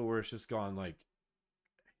few people where it's just gone like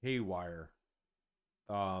haywire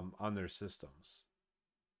on their systems.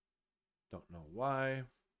 Don't know why.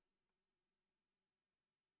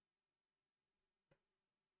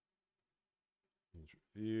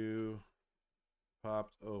 Review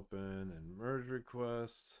popped open and merge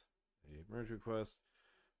request, a merge request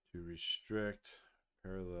to restrict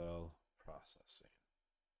parallel processing.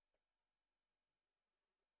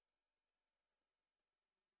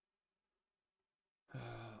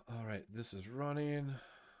 All right, this is running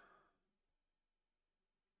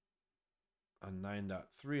on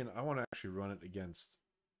 9.3, and I want to actually run it against.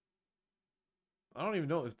 I don't even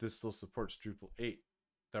know if this still supports Drupal 8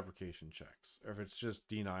 deprecation checks, or if it's just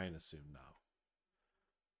D9 assumed now.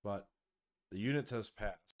 But the unit test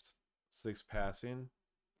passed. 6 passing.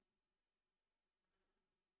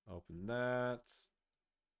 Open that.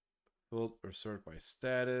 Filter or sort by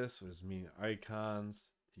status, which mean icons.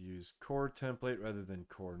 Use core template rather than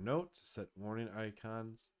core note to set warning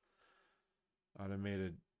icons.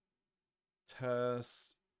 Automated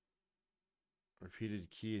tests. Repeated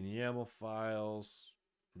key and YAML files.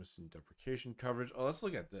 Missing deprecation coverage. Oh, let's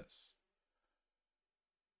look at this.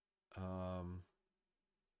 5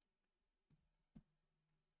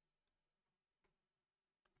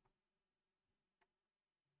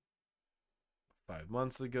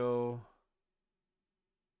 months ago.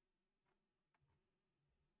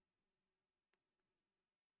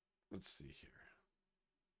 Let's see here.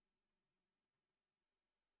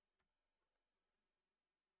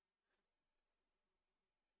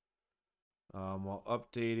 While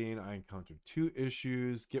updating, I encountered 2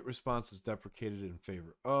 issues. Get response is deprecated in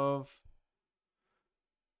favor of.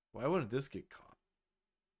 Why wouldn't this get caught?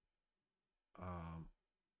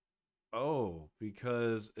 Oh,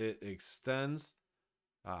 because it extends.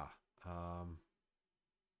 Let's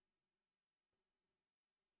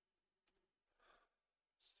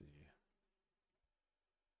see.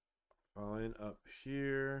 Following up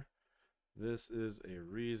here, this is a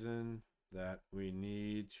reason that we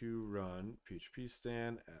need to run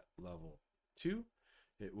phpStan at level 2.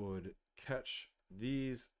 It would catch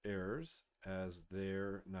these errors as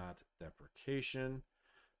they're not deprecation,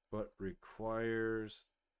 but requires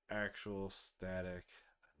actual static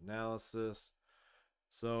analysis.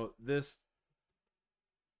 So this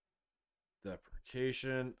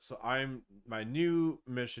deprecation. So my new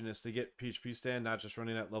mission is to get phpStan not just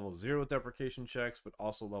running at level 0 with deprecation checks, but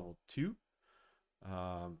also level 2. So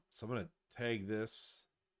I'm going to tag this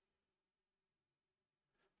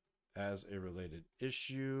as a related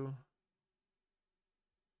issue.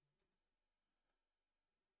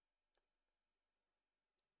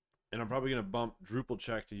 And I'm probably going to bump Drupal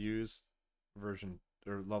check to use version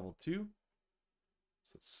or level 2.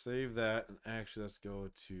 So let's save that. And actually, let's go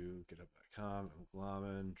to github.com and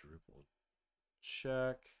Glaman Drupal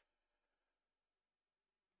check.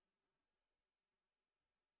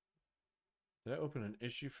 Did I open an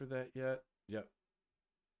issue for that yet? Yep.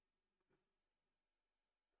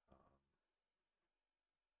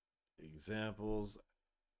 Examples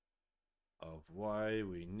of why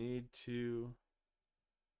we need to.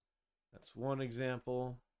 That's one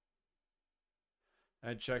example.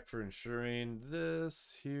 I check for ensuring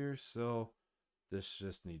this here. So this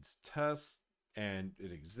just needs tests and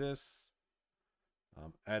it exists.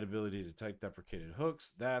 Add ability to detect deprecated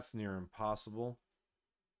hooks. That's near impossible.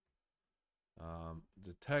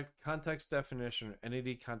 Detect context definition or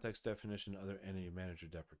entity context definition, other entity manager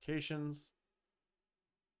deprecations.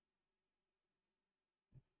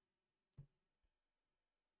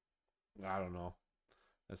 I don't know.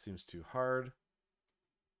 That seems too hard.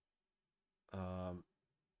 9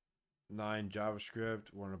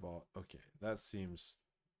 JavaScript. Warn about. Okay, that seems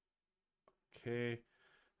okay.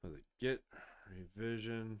 Git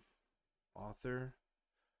revision author.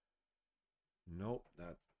 Nope,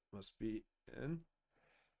 that must be in.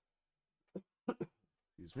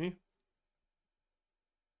 Excuse me.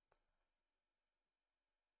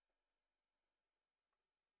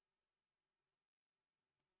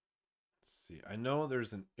 Let's see. I know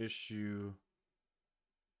there's an issue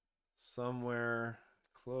somewhere.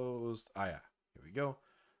 Closed. Ah, yeah. Here we go.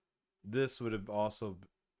 This would have also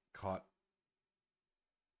caught.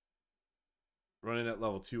 Running at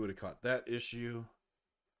level 2 would have caught that issue.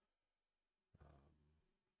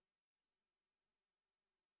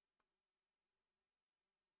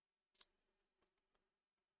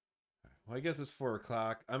 Well, I guess it's 4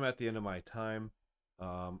 o'clock. I'm at the end of my time.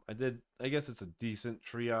 I guess it's a decent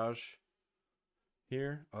triage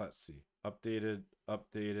here. Oh, let's see. Updated.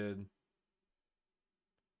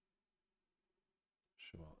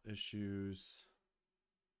 Show all issues.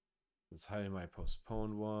 It's hiding my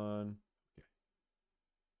postponed one. Okay.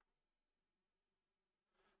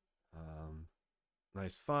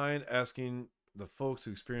 Nice find. Asking the folks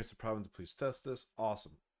who experienced the problem to please test this.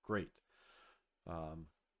 Awesome. Great.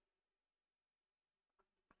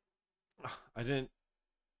 I didn't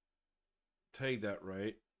tag that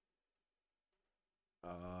right.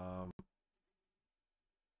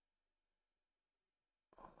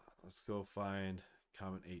 Let's go find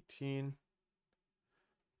comment 18.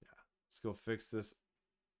 Yeah, let's go fix this.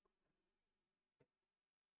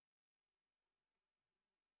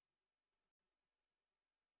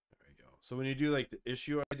 There we go. So when you do like the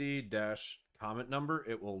issue ID dash comment number,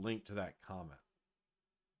 it will link to that comment.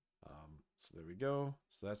 So there we go.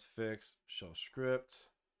 So that's fixed. Shell script.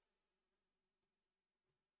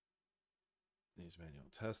 Needs manual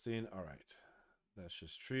testing. All right. That's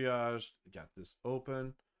just triaged. Got this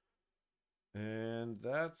open. And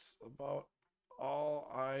that's about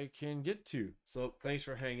all I can get to. So thanks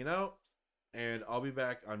for hanging out. And I'll be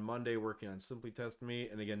back on Monday working on Simply Test Me.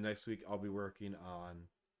 And again, next week I'll be working on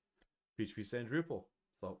PHP Stand Drupal.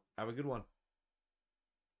 So have a good one.